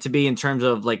want it to be in terms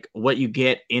of like what you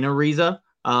get in Ariza?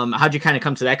 How'd you kind of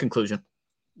come to that conclusion?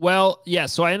 Well, yeah,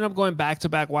 so I ended up going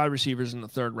back-to-back wide receivers in the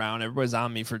 3rd round. Everybody's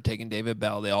on me for taking David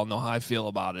Bell. They all know how I feel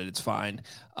about it. It's fine.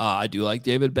 I do like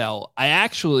David Bell. I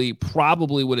actually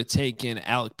probably would have taken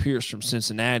Alec Pierce from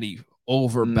Cincinnati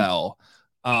over Bell,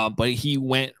 but he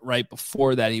went right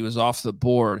before that. He was off the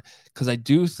board because I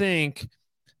do think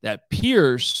that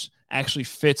Pierce actually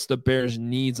fits the Bears'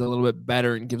 needs a little bit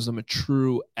better and gives them a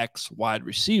true X wide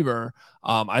receiver.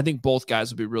 I think both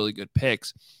guys would be really good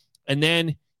picks. And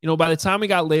then, by the time we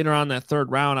got later on that 3rd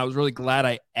round, I was really glad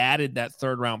I added that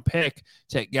 3rd round pick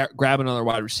to grab another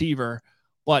wide receiver.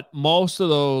 But most of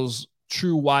those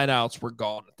true wideouts were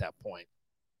gone at that point.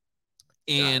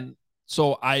 And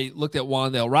so I looked at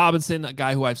Wan'Dale Robinson, a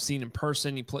guy who I've seen in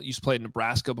person. He used to play in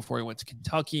Nebraska before he went to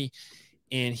Kentucky.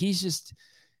 And he's just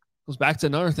goes back to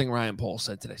another thing Ryan Poles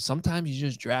said today. Sometimes you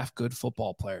just draft good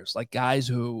football players, like guys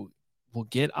who will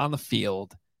get on the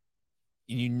field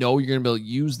and you're going to be able to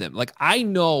use them. Like I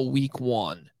know week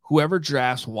 1, whoever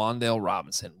drafts Wan'Dale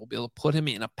Robinson will be able to put him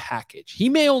in a package. He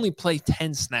may only play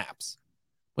 10 snaps,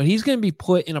 but he's going to be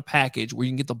put in a package where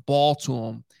you can get the ball to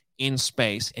him in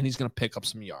space and he's going to pick up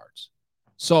some yards.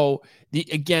 So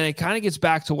again, it kind of gets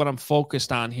back to what I'm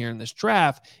focused on here in this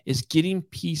draft is getting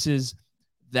pieces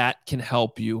that can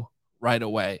help you right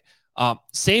away.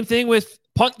 Same thing with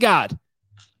Punt God.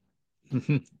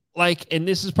 And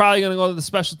this is probably going to go to the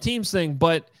special teams thing,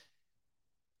 but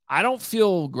I don't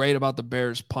feel great about the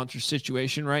Bears punter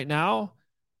situation right now.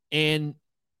 And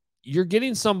you're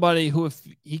getting somebody who, if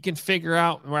he can figure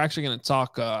out, we're actually going to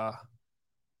talk,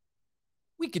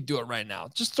 we could do it right now.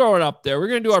 Just throw it up there. We're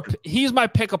going to do he's my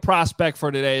pick a prospect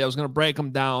for today. I was going to break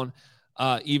him down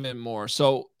even more.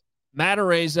 So Matt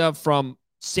Araiza from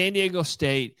San Diego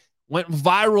State went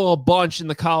viral a bunch in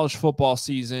the college football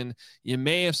season. You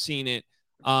may have seen it.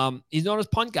 He's known as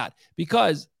Punt God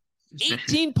because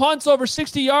 18 punts over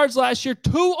 60 yards last year,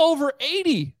 2 over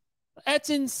 80. That's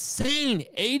insane.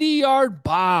 80-yard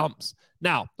bombs.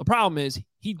 Now, the problem is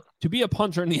he to be a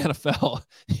punter in the NFL,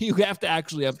 you have to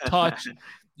actually have touch.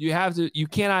 You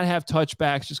cannot have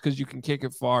touchbacks just because you can kick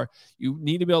it far. You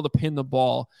need to be able to pin the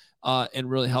ball and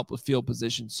really help with field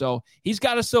position. So he's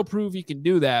got to still prove he can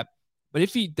do that. But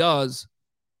if he does,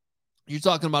 you're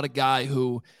talking about a guy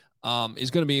who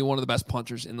is going to be one of the best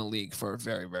punters in the league for a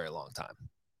very, very long time.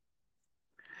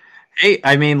 Hey,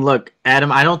 I mean, look,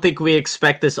 Adam, I don't think we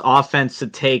expect this offense to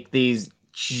take these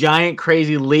giant,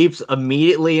 crazy leaps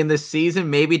immediately in this season.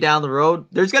 Maybe down the road,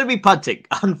 there's going to be punting.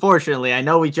 Unfortunately, I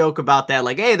know we joke about that.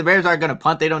 Like, hey, the Bears aren't going to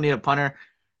punt. They don't need a punter.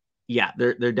 Yeah,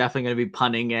 they're definitely going to be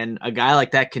punting. And a guy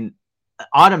like that can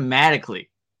automatically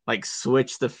like swap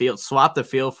the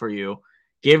field for you,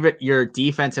 give it your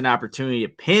defense an opportunity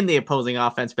to pin the opposing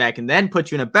offense back, and then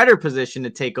put you in a better position to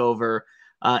take over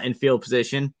in field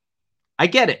position. I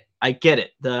get it.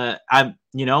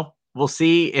 We'll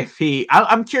see if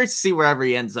I'm curious to see wherever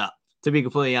he ends up, to be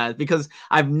completely honest, because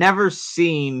I've never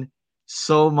seen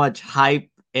so much hype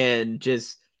and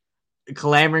just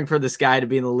clamoring for this guy to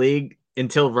be in the league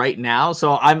until right now.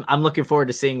 So I'm looking forward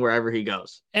to seeing wherever he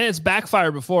goes. And it's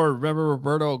backfired before. Remember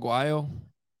Roberto Aguayo?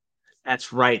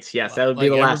 That's right. Yes, that would be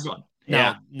the last one.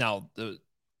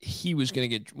 He was going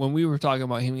to get, when we were talking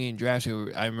about him getting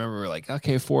drafted, I remember we were like,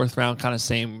 okay, 4th round, kind of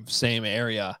same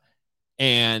area.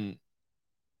 And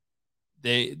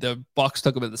the Bucks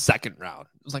took him in the 2nd round.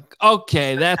 It was like,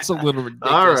 okay, that's a little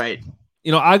ridiculous. All right.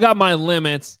 I got my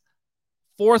limits.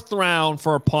 4th round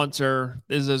for a punter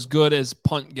is as good as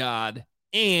punt god.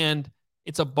 And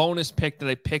it's a bonus pick that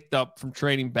I picked up from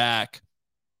trading back.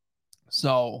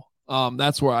 So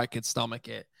that's where I could stomach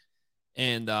it.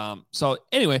 And so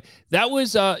anyway, that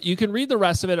was you can read the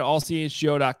rest of it at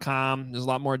allchgo.com. There's a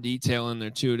lot more detail in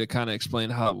there too to kind of explain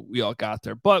how we all got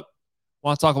there. But I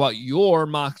want to talk about your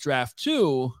mock draft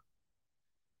too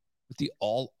with the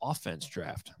all offense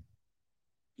draft.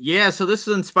 Yeah, so this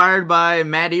is inspired by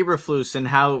Matt Eberflus and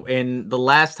how in the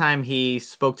last time he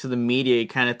spoke to the media, he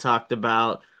kind of talked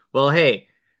about, well, hey,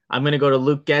 I'm going to go to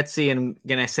Luke Getsy and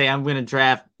going to say I'm going to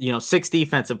draft, 6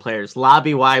 defensive players.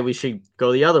 Lobby why we should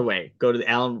go the other way. Go to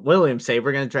Alan Williams, say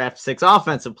we're going to draft 6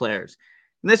 offensive players.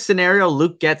 In this scenario,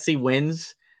 Luke Getsy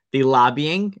wins the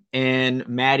lobbying, and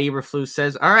Matt Eberflus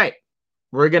says, all right,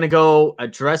 we're going to go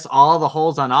address all the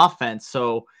holes on offense.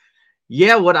 So,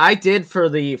 yeah, what I did for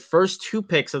the first 2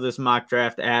 picks of this mock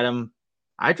draft, Adam,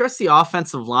 I addressed the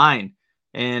offensive line.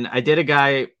 And I did a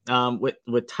guy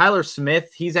with Tyler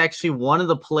Smith. He's actually one of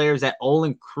the players that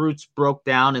Olin Kreutz broke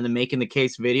down in the Making the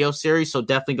Case video series. So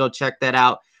definitely go check that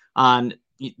out on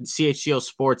CHGO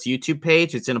Sports YouTube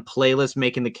page. It's in a playlist,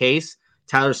 Making the Case.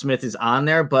 Tyler Smith is on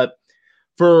there. But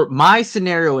for my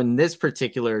scenario in this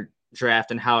particular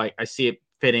draft and how I see it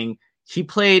fitting, he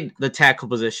played the tackle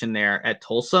position there at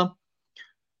Tulsa.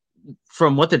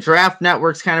 From what the Draft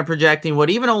Network's kind of projecting, what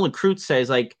even Olin Kreutz says,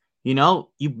 like, you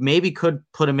maybe could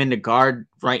put him into guard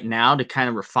right now to kind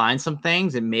of refine some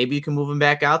things, and maybe you can move him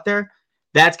back out there.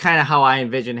 That's kind of how I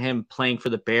envision him playing for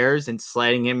the Bears and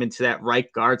sliding him into that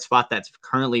right guard spot that's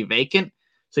currently vacant.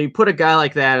 So you put a guy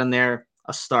like that in there,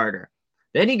 a starter.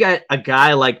 Then you got a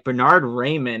guy like Bernhard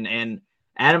Raimann. And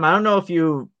Adam, I don't know if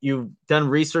you've done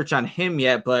research on him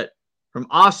yet, but from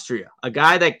Austria, a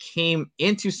guy that came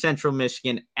into Central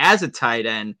Michigan as a tight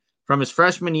end from his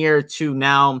freshman year to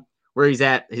now where he's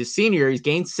at his senior. He's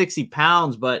gained 60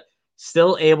 pounds, but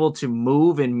still able to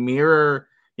move and mirror,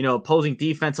 opposing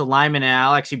defensive linemen. And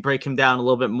I'll actually break him down a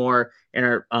little bit more in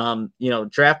our,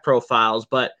 draft profiles,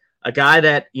 but a guy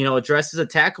that, addresses a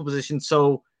tackle position.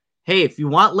 So, hey, if you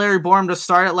want Larry Borom to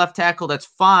start at left tackle, that's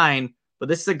fine. But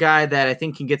this is a guy that I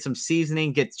think can get some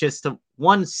seasoning, get just to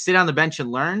sit on the bench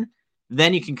and learn.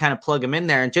 Then you can kind of plug him in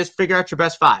there and just figure out your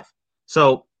best 5.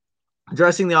 So,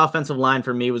 addressing the offensive line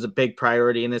for me was a big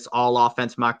priority in this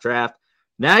all-offense mock draft.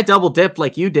 Then I double-dipped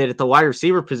like you did at the wide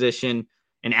receiver position,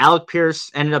 and Alec Pierce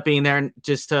ended up being there.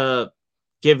 Just to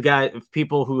give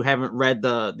people who haven't read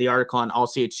the article on All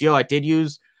CHGO, I did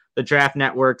use the Draft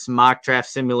Network's mock draft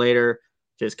simulator,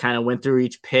 just kind of went through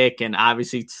each pick and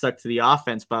obviously stuck to the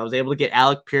offense. But I was able to get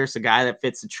Alec Pierce, a guy that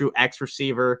fits a true X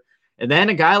receiver, and then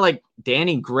a guy like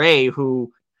Danny Gray,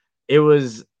 who it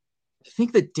was – I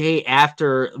think the day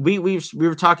after we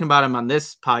were talking about him on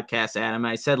this podcast, Adam,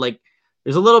 I said, like,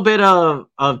 there's a little bit of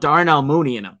Darnell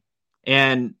Mooney in him.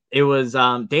 And it was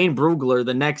Dane Brugler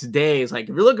the next day. Is like,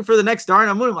 if you're looking for the next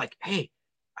Darnell Mooney, I'm like, hey,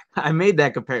 I made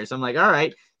that comparison. I'm like, all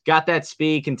right, got that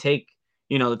speed, can take,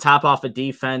 the top off of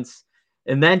defense.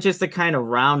 And then just to kind of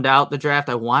round out the draft,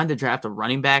 I wanted to draft a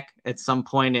running back at some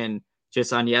point. And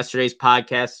just on yesterday's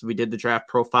podcast, we did the draft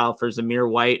profile for Zamir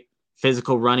White,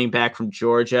 physical running back from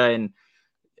Georgia. And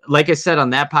like I said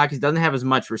on that podcast, he doesn't have as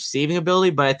much receiving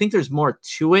ability, but I think there's more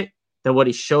to it than what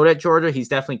he showed at Georgia. He's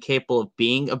definitely capable of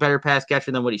being a better pass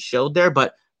catcher than what he showed there,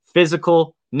 but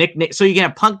physical nickname. So you can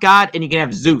have Punt God and you can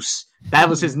have Zeus. That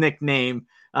was his nickname,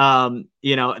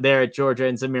 there at Georgia,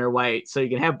 and Zamir White. So you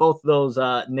can have both of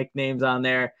those nicknames on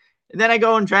there. And then I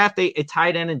go and draft a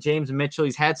tight end in James Mitchell.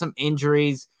 He's had some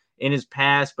injuries in his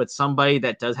past, but somebody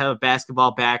that does have a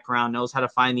basketball background, knows how to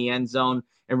find the end zone,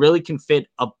 and really can fit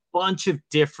a bunch of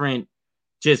different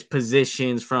just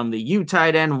positions from the U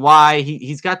tight end. Why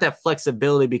he's got that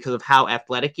flexibility because of how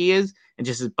athletic he is and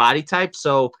just his body type.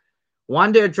 So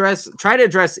wanted to try to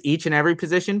address each and every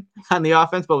position on the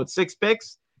offense, but with 6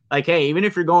 picks, like, hey, even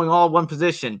if you're going all one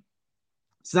position,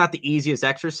 it's not the easiest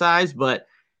exercise, but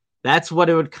that's what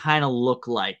it would kind of look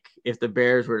like if the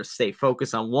Bears were to stay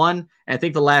focused on one. And I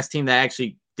think the last team that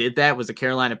actually did that was the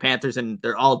Carolina Panthers, and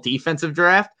they're all defensive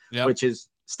draft, which is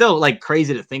still like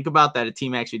crazy to think about that a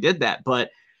team actually did that. But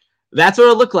that's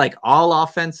what it looked like, all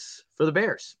offense for the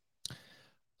Bears.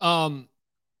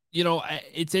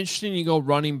 It's interesting you go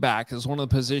running back. It's one of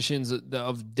the positions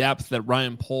of depth that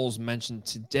Ryan Poles mentioned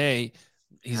today.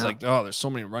 He's like, oh, there's so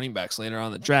many running backs later on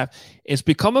in the draft. It's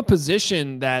become a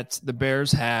position that the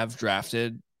Bears have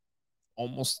drafted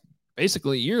almost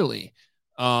basically yearly.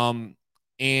 And,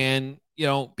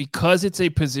 because it's a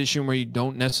position where you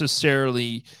don't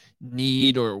necessarily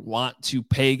need or want to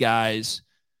pay guys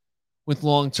with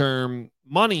long-term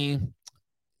money,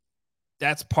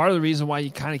 that's part of the reason why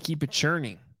you kind of keep it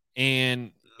churning.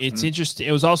 And it's interesting.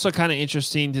 It was also kind of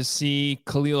interesting to see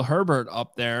Khalil Herbert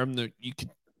up there. You could,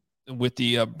 with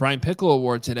the Brian Pickle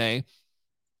Award today,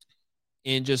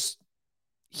 and just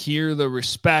hear the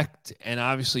respect. And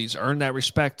obviously he's earned that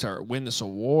respect to win this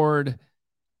award.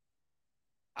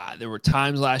 There were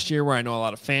times last year where I know a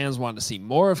lot of fans wanted to see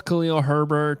more of Khalil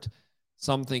Herbert.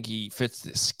 Some think he fits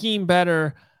the scheme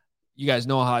better. You guys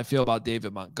know how I feel about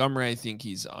David Montgomery. I think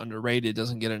he's underrated,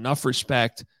 doesn't get enough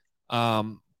respect.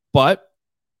 But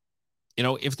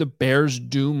if the Bears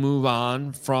do move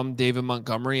on from David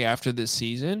Montgomery after this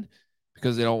season,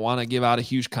 because they don't want to give out a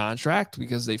huge contract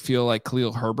because they feel like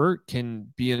Khalil Herbert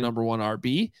can be a number 1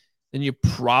 RB, then you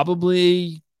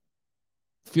probably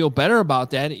feel better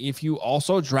about that if you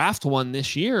also draft one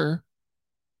this year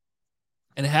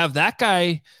and have that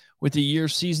guy with a year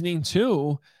seasoning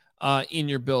too in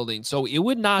your building. So it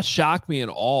would not shock me at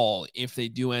all if they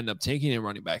do end up taking a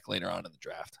running back later on in the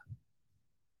draft.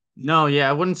 No, yeah,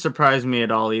 it wouldn't surprise me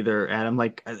at all either, Adam.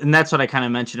 And that's what I kind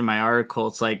of mentioned in my article.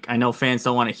 It's like, I know fans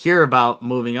don't want to hear about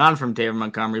moving on from David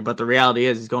Montgomery, but the reality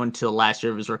is he's going to the last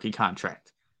year of his rookie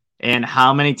contract. And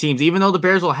how many teams, even though the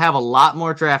Bears will have a lot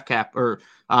more draft cap or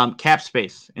cap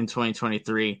space in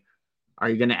 2023, are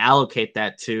you going to allocate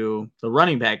that to the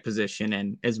running back position?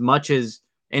 And as much as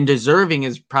and deserving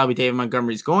as probably David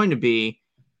Montgomery is going to be,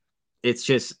 it's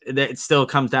just that it still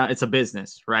comes down. It's a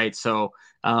business, right? So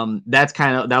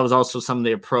that was also some of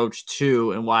the approach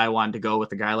too, and why I wanted to go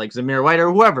with a guy like Zamir White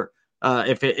or whoever.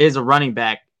 If it is a running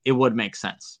back, it would make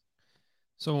sense.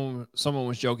 Someone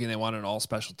was joking they wanted an all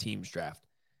special teams draft.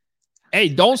 Hey,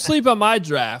 don't sleep on my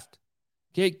draft.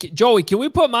 Joey, can we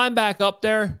put mine back up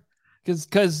there?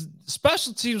 Because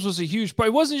special teams was a huge part.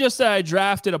 It wasn't just that I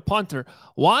drafted a punter.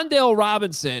 Wan'Dale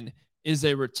Robinson is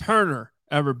a returner,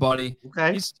 everybody.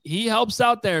 Okay. He helps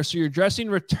out there. So you're addressing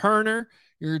returner.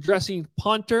 You're addressing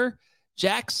punter.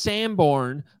 Jack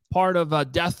Sanborn, part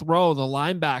of Death Row, the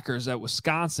linebackers at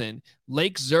Wisconsin.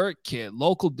 Lake Zurich kid,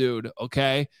 local dude,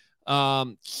 okay?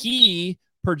 He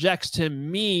projects to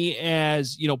me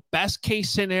as, best case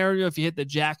scenario, if you hit the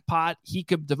jackpot, he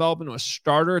could develop into a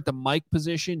starter at the Mike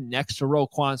position next to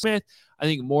Roquan Smith. I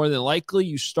think more than likely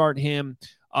you start him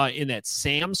in that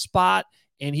Sam spot,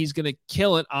 and he's going to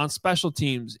kill it on special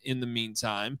teams in the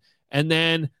meantime. And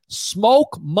then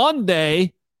Smoke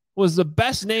Monday was the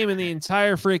best name in the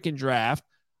entire freaking draft.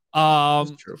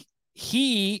 That's true.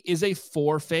 He is a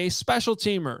 4-phase special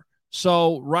teamer.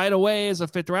 So right away as a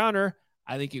 5th rounder,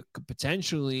 I think you could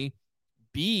potentially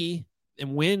be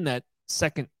and win that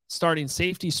second starting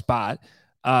safety spot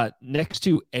next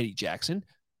to Eddie Jackson.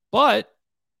 But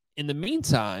in the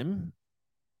meantime,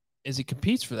 as he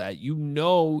competes for that,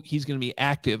 he's going to be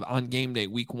active on game day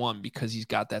week 1 because he's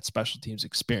got that special teams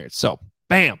experience. So,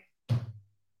 bam.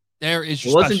 There is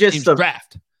your special teams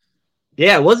draft.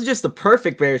 Yeah, it wasn't just the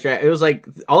perfect Bears draft. It was like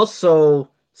also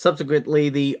subsequently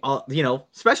the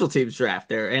special teams draft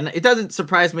there. And it doesn't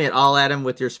surprise me at all, Adam,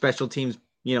 with your special teams,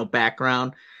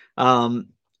 background. But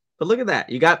look at that.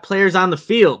 You got players on the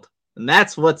field, and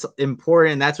that's what's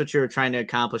important. That's what you're trying to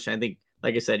accomplish. I think,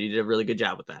 like I said, you did a really good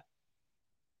job with that.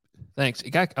 Thanks.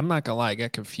 I'm not gonna lie, it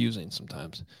got confusing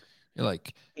sometimes. You're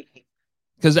like,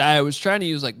 because I was trying to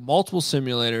use like multiple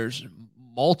simulators,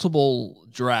 multiple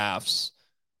drafts,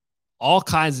 all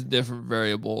kinds of different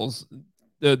variables.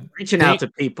 Reaching out to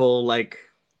people, like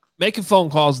making phone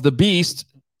calls. The Beast.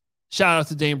 Shout out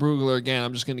to Dane Brugler again.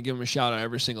 I'm just going to give him a shout out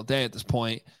every single day at this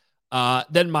point.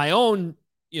 Then my own,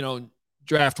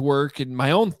 draft work and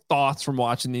my own thoughts from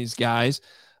watching these guys.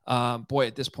 Boy,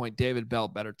 at this point, David Bell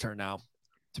better turn out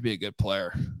to be a good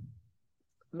player.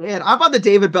 Man, I'm on the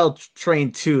David Bell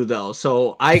train too, though.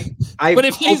 So I but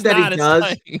if hope that he does.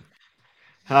 Like...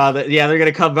 they're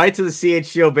gonna come right to the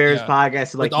CHGO Bears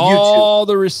podcast, like with all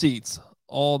the receipts,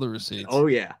 Oh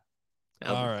yeah.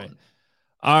 All right.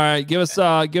 Give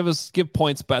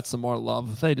PointsBet some more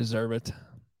love. They deserve it.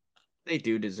 They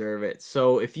do deserve it.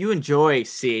 So if you enjoy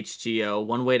CHGO,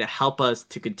 one way to help us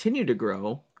to continue to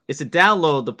grow is to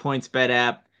download the PointsBet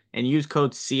app and use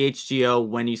code CHGO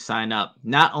when you sign up.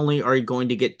 Not only are you going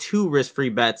to get 2 risk-free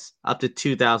bets up to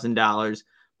 $2,000,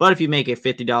 but if you make a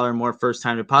 $50 or more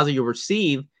first-time deposit, you'll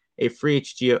receive a free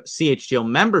CHGO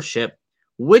membership,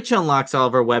 which unlocks all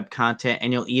of our web content,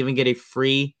 and you'll even get a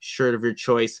free shirt of your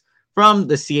choice from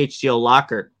the CHGO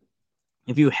locker.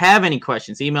 If you have any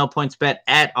questions, email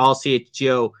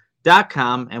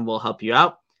pointsbet@allchgo.com and we'll help you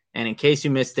out. And in case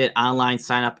you missed it, online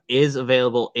sign up is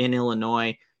available in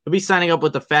Illinois. You'll be signing up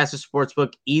with the fastest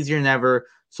sportsbook, easier than ever.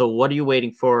 So what are you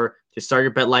waiting for to start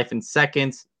your bet life in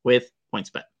seconds with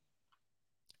PointsBet?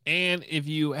 And if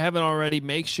you haven't already,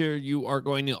 make sure you are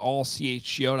going to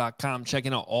allchgo.com,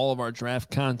 checking out all of our draft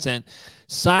content,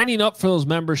 signing up for those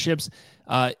memberships.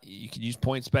 You can use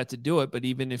PointsBet to do it, but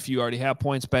even if you already have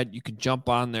PointsBet, you can jump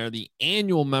on there. The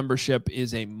annual membership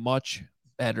is a much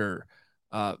better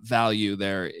value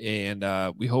there,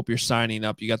 and we hope you're signing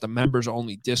up. You got the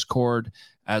members-only Discord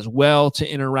as well to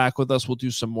interact with us. We'll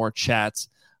do some more chats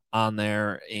on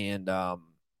there and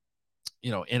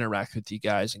interact with you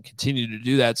guys and continue to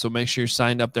do that. So make sure you're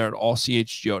signed up there at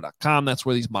allchgo.com. That's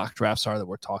where these mock drafts are that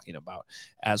we're talking about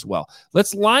as well.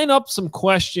 Let's line up some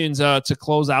questions to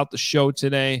close out the show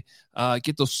today.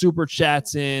 Get those super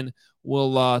chats in.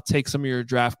 We'll take some of your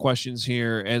draft questions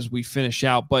here as we finish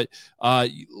out, but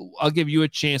I'll give you a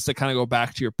chance to kind of go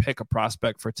back to your pick a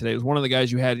prospect for today. It was one of the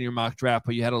guys you had in your mock draft,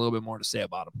 but you had a little bit more to say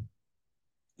about him.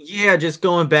 Yeah, just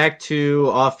going back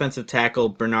to offensive tackle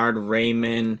Bernhard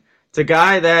Raimann. It's a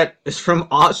guy that is from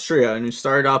Austria and who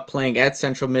started off playing at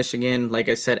Central Michigan, like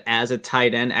I said, as a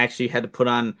tight end. Actually had to put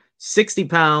on 60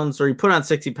 pounds, or he put on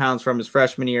 60 pounds from his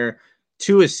freshman year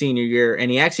to his senior year, and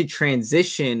he actually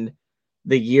transitioned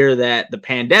the year that the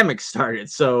pandemic started.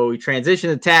 So he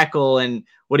transitioned to tackle, and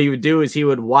what he would do is he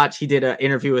did an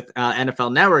interview with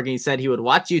NFL Network, and he said he would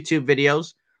watch YouTube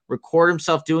videos, record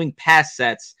himself doing pass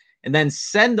sets, and then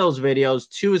send those videos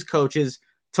to his coaches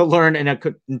to learn in an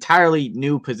entirely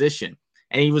new position.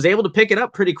 And he was able to pick it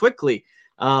up pretty quickly.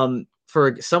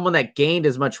 For someone that gained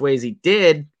as much weight as he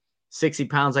did, 60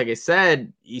 pounds, like I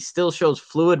said, he still shows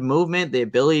fluid movement, the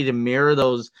ability to mirror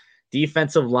those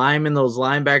defensive linemen, those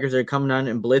linebackers that are coming on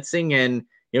and blitzing, and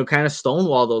kind of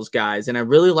stonewall those guys. And I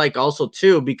really like also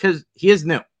too, because he is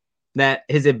new, that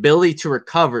his ability to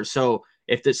recover. So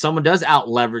if someone does out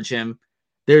leverage him,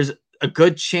 there's a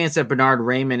good chance that Bernhard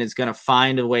Raimann is going to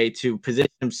find a way to position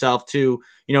himself to,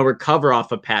 recover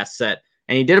off a pass set.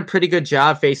 And he did a pretty good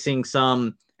job facing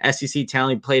some SEC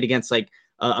talent. He played against like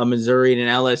a Missouri and an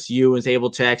LSU, was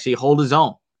able to actually hold his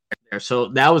own there. So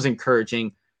that was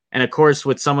encouraging. And of course,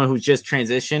 with someone who's just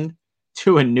transitioned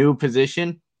to a new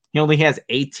position, he only has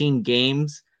 18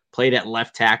 games played at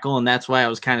left tackle. And that's why I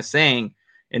was kind of saying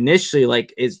initially,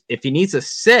 if he needs to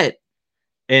sit,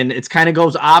 and it's kind of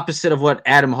goes opposite of what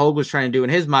Adam Hogue was trying to do in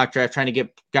his mock draft, trying to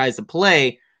get guys to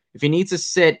play. If he needs to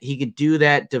sit, he could do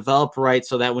that, develop right,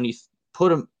 so that when you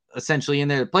put him essentially in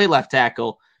there to play left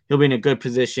tackle, he'll be in a good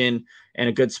position and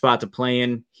a good spot to play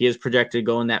in. He is projected to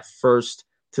go in that first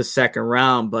to second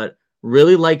round, but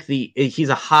really he's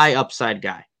a high upside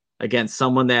guy. Again,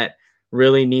 someone that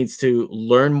really needs to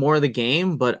learn more of the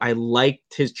game, but I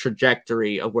liked his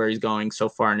trajectory of where he's going so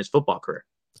far in his football career.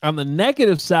 On the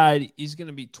negative side, he's going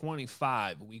to be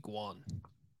 25 week 1.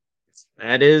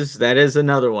 That is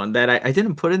another one that I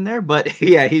didn't put in there, but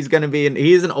yeah, he's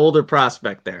an older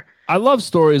prospect there. I love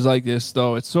stories like this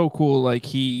though. It's so cool. Like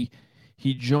he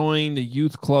joined a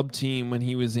youth club team when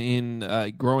he was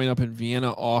growing up in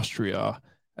Vienna, Austria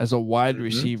as a wide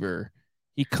receiver.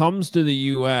 He comes to the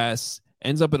U.S.,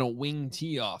 ends up in a wing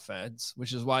T offense,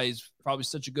 which is why he's probably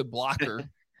such a good blocker.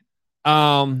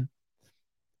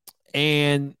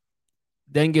 And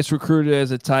then gets recruited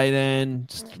as a tight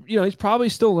end. He's probably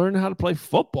still learning how to play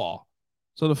football.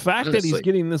 So the fact that he's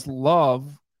getting this love,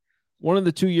 one of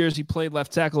the 2 years he played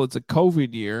left tackle, it's a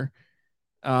COVID year.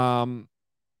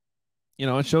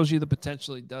 it shows you the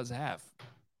potential he does have.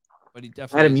 But he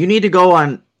definitely Adam, you need to go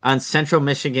on Central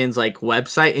Michigan's like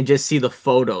website and just see the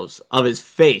photos of his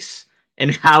face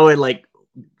and how it like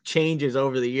changes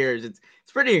over the years. It's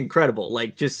pretty incredible.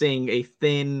 Like just seeing a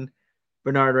thin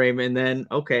Bernhard Raimann, and then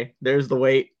okay, there's the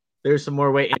weight, there's some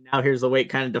more weight, and now here's the weight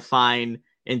kind of defined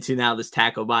into now this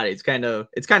tackle body. It's kind of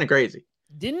crazy.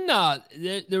 Didn't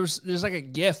there's like a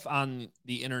GIF on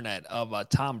the internet of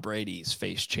Tom Brady's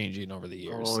face changing over the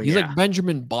years. Oh, He's yeah. like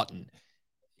Benjamin Button,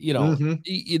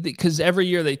 because every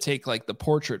year they take like the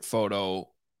portrait photo,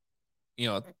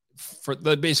 for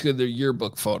basically their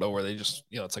yearbook photo where they just,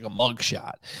 it's like a mug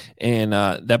shot, and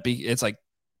it's like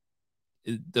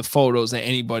the photos that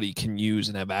anybody can use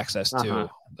and have access to,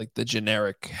 like the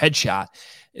generic headshot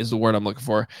is the word I'm looking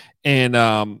for,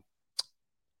 and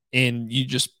you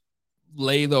just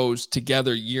lay those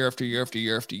together year after year after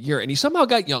year after year, and he somehow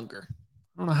got younger. I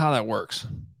don't know how that works.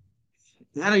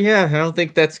 Yeah, I don't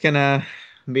think that's gonna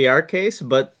be our case,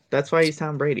 but that's why he's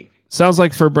Tom Brady. Sounds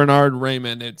like for Bernhard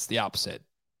Raimann, it's the opposite.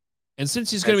 And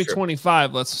since he's going to be true.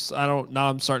 25, now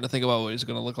I'm starting to think about what he's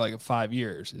going to look like in 5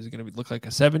 years. Is he going to look like a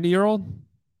 70-year-old?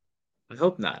 I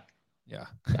hope not. Yeah.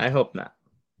 I hope not.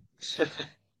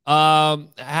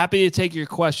 Happy to take your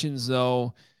questions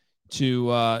though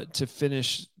to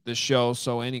finish the show.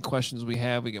 So any questions we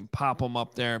have, we can pop them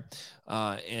up there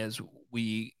as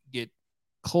we get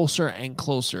closer and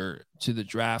closer to the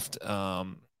draft.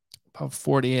 About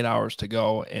 48 hours to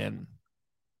go. And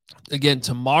again,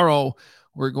 tomorrow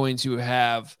we're going to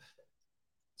have,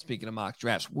 speaking of mock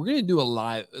drafts, we're going to do a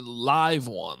live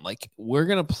one. Like we're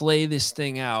going to play this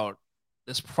thing out,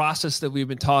 this process that we've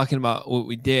been talking about, what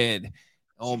we did.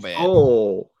 Oh man.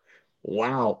 Oh,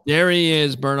 wow. There he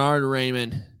is, Bernhard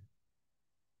Raimann.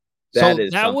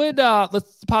 That would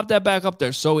let's pop that back up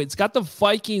there. So it's got the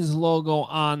Vikings logo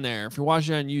on there. If you're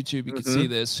watching on YouTube, you can see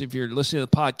this. If you're listening to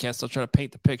the podcast, I'll try to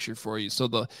paint the picture for you. So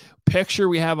the picture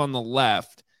we have on the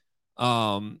left,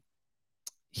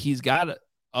 he's got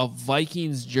a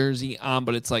Vikings jersey on,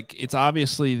 but it's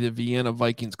obviously the Vienna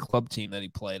Vikings club team that he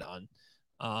played on.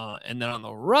 And then on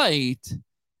the right,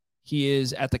 he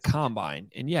is at the combine.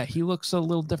 And yeah, he looks a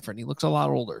little different. He looks a lot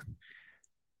older.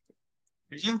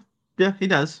 Yeah, he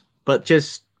does. But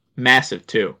just massive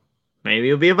too. Maybe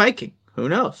he'll be a Viking. Who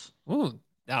knows? Ooh.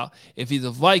 Now, if he's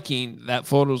a Viking, that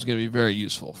photo is going to be very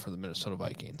useful for the Minnesota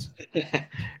Vikings.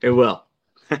 It will.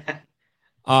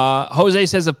 Jose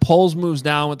says if Poles moves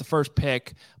down with the first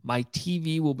pick, my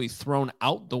TV will be thrown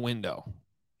out the window.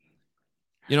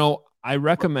 I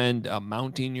recommend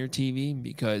mounting your TV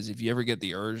because if you ever get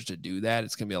the urge to do that,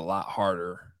 it's going to be a lot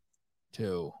harder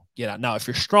to get out. Now, if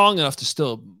you're strong enough to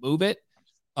still move it,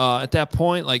 at that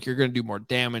point, like you're going to do more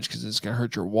damage because it's going to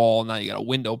hurt your wall. Now you got a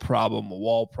window problem, a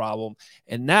wall problem.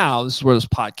 And now this is where this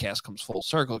podcast comes full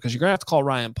circle because you're going to have to call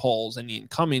Ryan Poles and Ian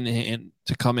Cumming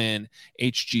to come in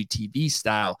HGTV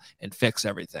style and fix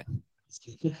everything.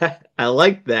 I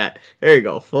like that. There you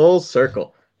go. Full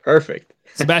circle. Perfect.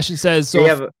 Sebastian says,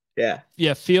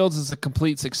 Fields is a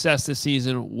complete success this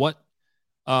season. What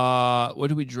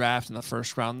do we draft in the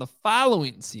first round the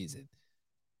following season?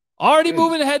 Already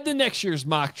moving ahead to next year's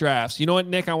mock drafts. You know what,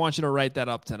 Nick? I want you to write that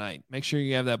up tonight. Make sure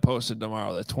you have that posted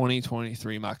tomorrow, the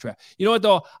 2023 mock draft. You know what,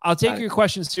 though? I'll take your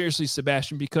questions seriously,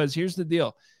 Sebastian, because here's the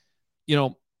deal.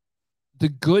 The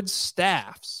good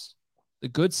staffs, the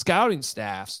good scouting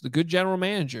staffs, the good general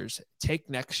managers take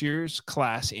next year's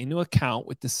class into account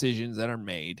with decisions that are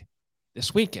made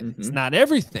this weekend. It's not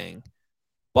everything,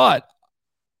 but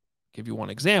I'll give you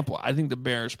one example. I think the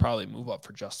Bears probably move up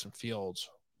for Justin Fields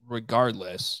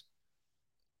regardless.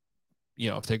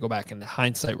 If they go back into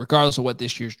hindsight, regardless of what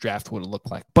this year's draft would have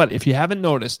looked like. But if you haven't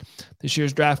noticed, this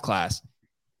year's draft class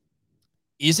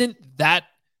isn't that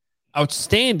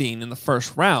outstanding in the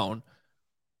first round,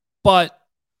 but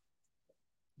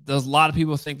there's a lot of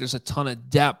people think there's a ton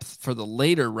of depth for the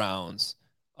later rounds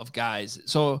of guys.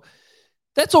 So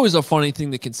that's always a funny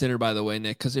thing to consider, by the way,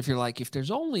 Nick, because if there's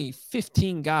only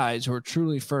 15 guys who are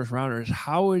truly first rounders,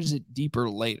 how is it deeper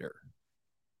later?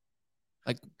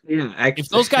 If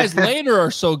those guys later are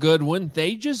so good, wouldn't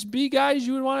they just be guys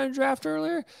you would want to draft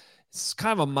earlier? It's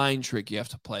kind of a mind trick you have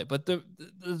to play. But the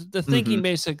thinking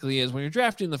basically is when you're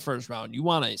drafting in the first round, you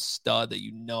want a stud that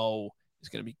is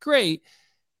going to be great.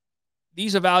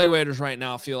 These evaluators right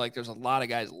now feel like there's a lot of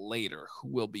guys later who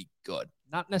will be good.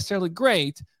 Not necessarily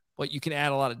great, but you can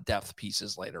add a lot of depth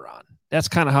pieces later on. That's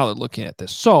kind of how they're looking at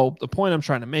this. So the point I'm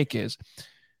trying to make is,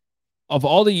 of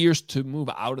all the years to move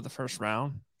out of the first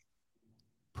round,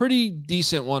 pretty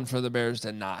decent one for the Bears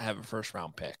to not have a first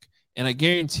round pick. And I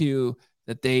guarantee you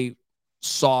that they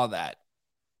saw that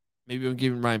maybe I'm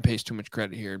giving Ryan Pace too much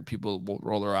credit here and people will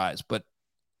roll their eyes, but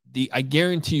I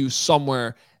guarantee you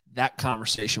somewhere that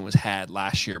conversation was had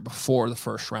last year before the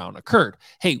first round occurred.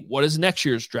 Hey, what does next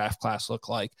year's draft class look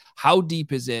like? How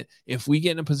deep is it? If we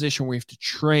get in a position where we have to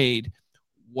trade,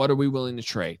 what are we willing to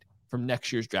trade from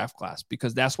next year's draft class?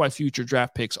 Because that's why future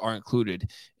draft picks are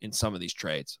included in some of these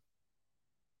trades.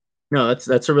 No,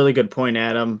 that's a really good point,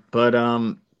 Adam. But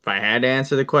if I had to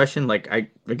answer the question,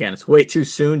 again, it's way too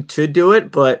soon to do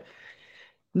it, but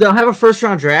they'll have a first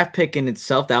round draft pick in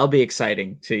itself. That'll be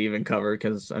exciting to even cover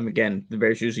because, again, the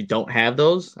Bears usually don't have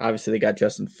those. Obviously, they got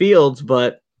Justin Fields,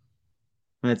 but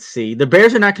let's see. The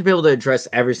Bears are not going to be able to address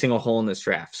every single hole in this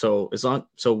draft. So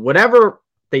whatever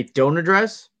they don't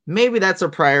address, maybe that's a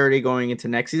priority going into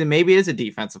next season. Maybe it is a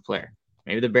defensive player.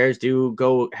 Maybe the Bears do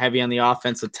go heavy on the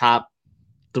offensive top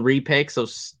 3 picks,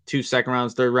 those 2 second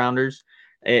rounds, third rounders.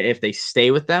 If they stay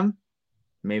with them,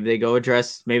 maybe they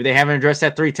maybe they haven't addressed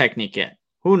that 3 technique yet.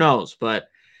 Who knows? But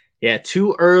yeah,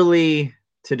 too early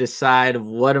to decide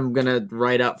what I'm going to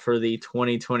write up for the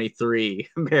 2023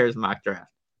 Bears mock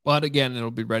draft. But again,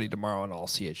 it'll be ready tomorrow on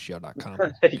allchgo.com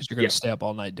because you're going to stay up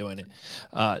all night doing it.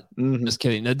 Just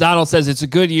kidding. Now, Donald says it's a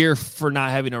good year for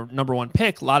not having a number 1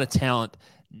 pick. A lot of talent,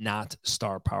 not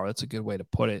star power. That's a good way to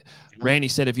put it. Randy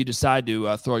said if you decide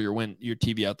to throw your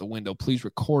TV out the window, please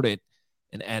record it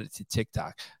and add it to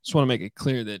TikTok. Just want to make it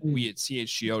clear that we at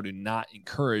CHGO do not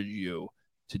encourage you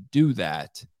to do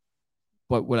that.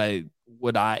 But would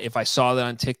I, if I saw that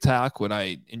on TikTok, would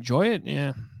I enjoy it?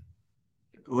 Yeah.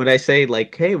 Would I say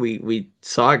hey, we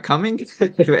saw it coming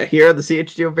here on the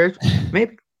CHGO Bears?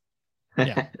 Maybe.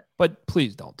 Yeah, but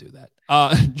please don't do that.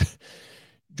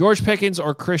 George Pickens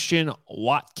or Christian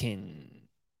Watkins?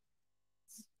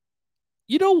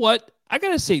 You know what? I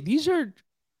got to say, these are...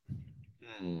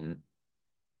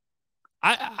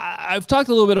 I've talked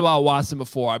a little bit about Watson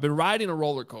before. I've been riding a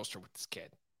roller coaster with this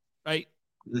kid, right?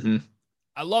 Mm-hmm.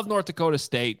 I love North Dakota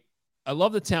State. I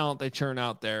love the talent they churn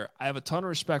out there. I have a ton of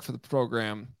respect for the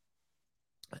program.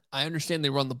 I understand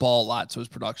they run the ball a lot, so his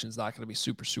production is not going to be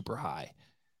super, super high.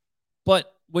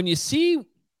 But when you see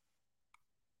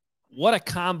what a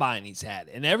combine he's had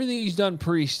and everything he's done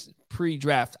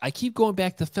pre-draft, I keep going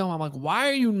back to film. I'm like, why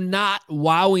are you not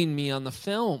wowing me on the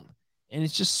film? And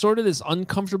it's just sort of this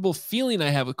uncomfortable feeling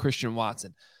I have with Christian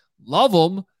Watson. Love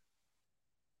him,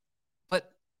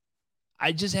 but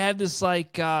I just have this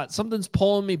something's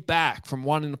pulling me back from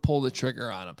wanting to pull the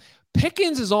trigger on him.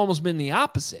 Pickens has almost been the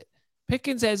opposite.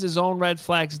 Pickens has his own red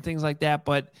flags and things like that,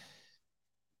 but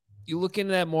you look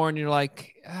into that more and you're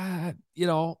like, I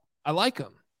like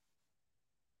him.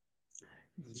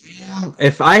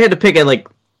 If I had to pick at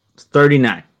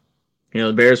 39,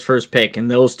 the Bears' first pick,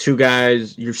 and those 2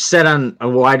 guys, you're set on a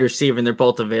wide receiver and they're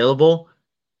both available.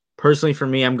 Personally, for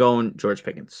me, I'm going George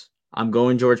Pickens.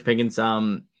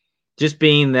 Just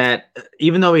being that,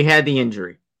 even though he had the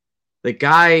injury, the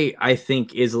guy, I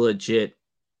think, is legit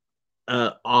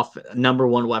number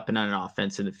 1 weapon on an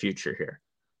offense in the future here.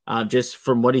 Just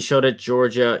from what he showed at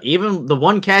Georgia, even the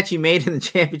 1 catch he made in the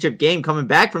championship game coming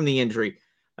back from the injury,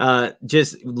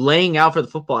 just laying out for the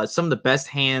football, has some of the best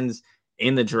hands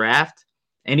in the draft.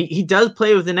 And he does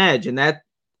play with an edge, and that,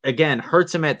 again,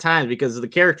 hurts him at times because of the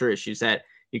character issues that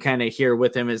you kind of hear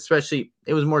with him, especially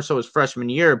it was more so his freshman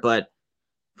year. But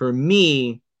for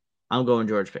me, I'm going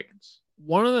George Pickens.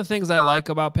 One of the things I like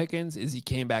about Pickens is he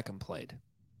came back and played.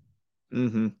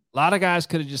 Mm-hmm. A lot of guys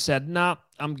could have just said, nah,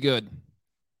 I'm good.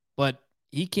 But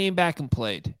he came back and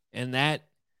played, and that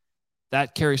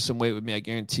carries some weight with me. I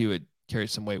guarantee you it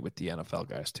carries some weight with the NFL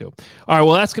guys too. All right,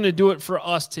 well, that's going to do it for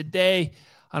us today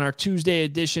on our Tuesday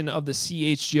edition of the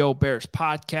CHGO Bears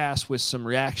podcast with some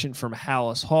reaction from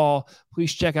Halas Hall.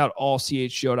 Please check out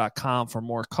allchgo.com for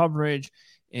more coverage,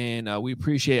 and we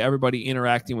appreciate everybody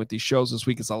interacting with these shows this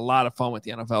week. It's a lot of fun with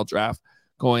the NFL draft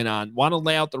going on. Want to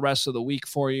lay out the rest of the week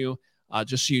for you,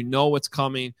 just so you know what's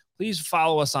coming. Please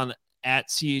follow us on at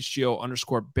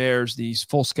CHGO_Bears. The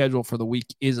full schedule for the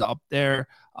week is up there.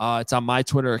 It's on my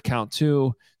Twitter account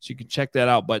too, so you can check that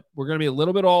out. But we're going to be a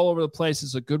little bit all over the place.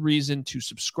 It's a good reason to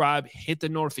subscribe, hit the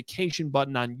notification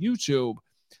button on YouTube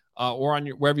or on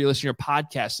wherever you listen to your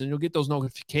podcast, and you'll get those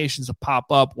notifications to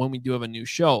pop up when we do have a new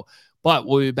show. But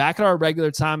we'll be back at our regular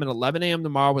time at 11 a.m.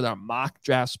 tomorrow with our mock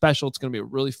draft special. It's going to be a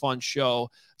really fun show.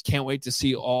 Can't wait to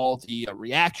see all the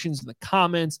reactions and the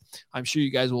comments. I'm sure you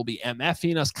guys will be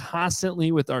MFing us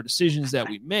constantly with our decisions that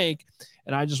we make.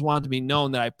 And I just wanted to be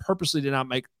known that I purposely did not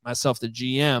make myself the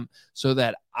GM so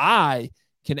that I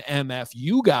can MF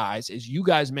you guys as you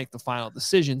guys make the final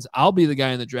decisions. I'll be the guy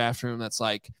in the draft room that's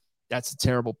like, that's a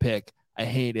terrible pick. I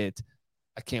hate it.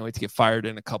 I can't wait to get fired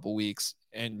in a couple weeks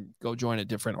and go join a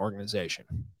different organization.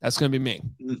 That's going to be me.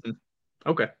 Mm-hmm.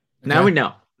 Okay. Now we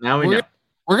know.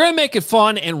 We're going to make it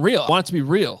fun and real. I want it to be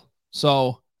real.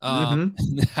 So I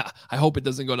hope it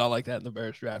doesn't go down like that in the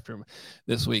Bears draft room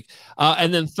this week.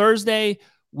 And then Thursday,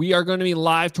 we are going to be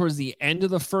live towards the end of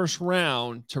the first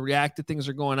round to react to things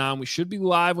that are going on. We should be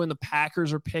live when the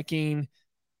Packers are picking,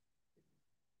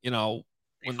 when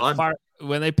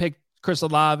they pick Chris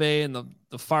Olave and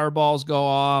the fireballs go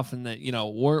off, and that,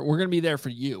 we're going to be there for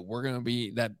you. We're going to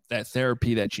be that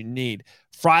therapy that you need.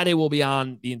 Friday, we'll be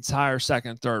on the entire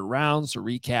second and third rounds to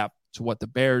recap to what the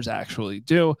Bears actually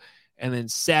do. And then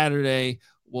Saturday,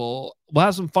 we'll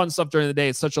have some fun stuff during the day.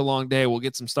 It's such a long day. We'll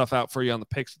get some stuff out for you on the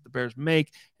picks that the Bears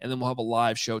make, and then we'll have a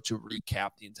live show to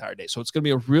recap the entire day. So it's going to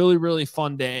be a really, really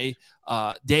fun days,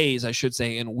 I should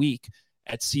say, and week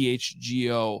at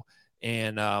CHGO.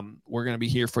 And we're going to be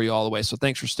here for you all the way. So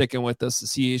thanks for sticking with us. The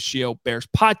CHGO Bears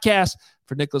podcast.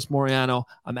 For Nicholas Moreano,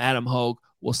 I'm Adam Hogue.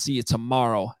 We'll see you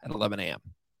tomorrow at 11 a.m.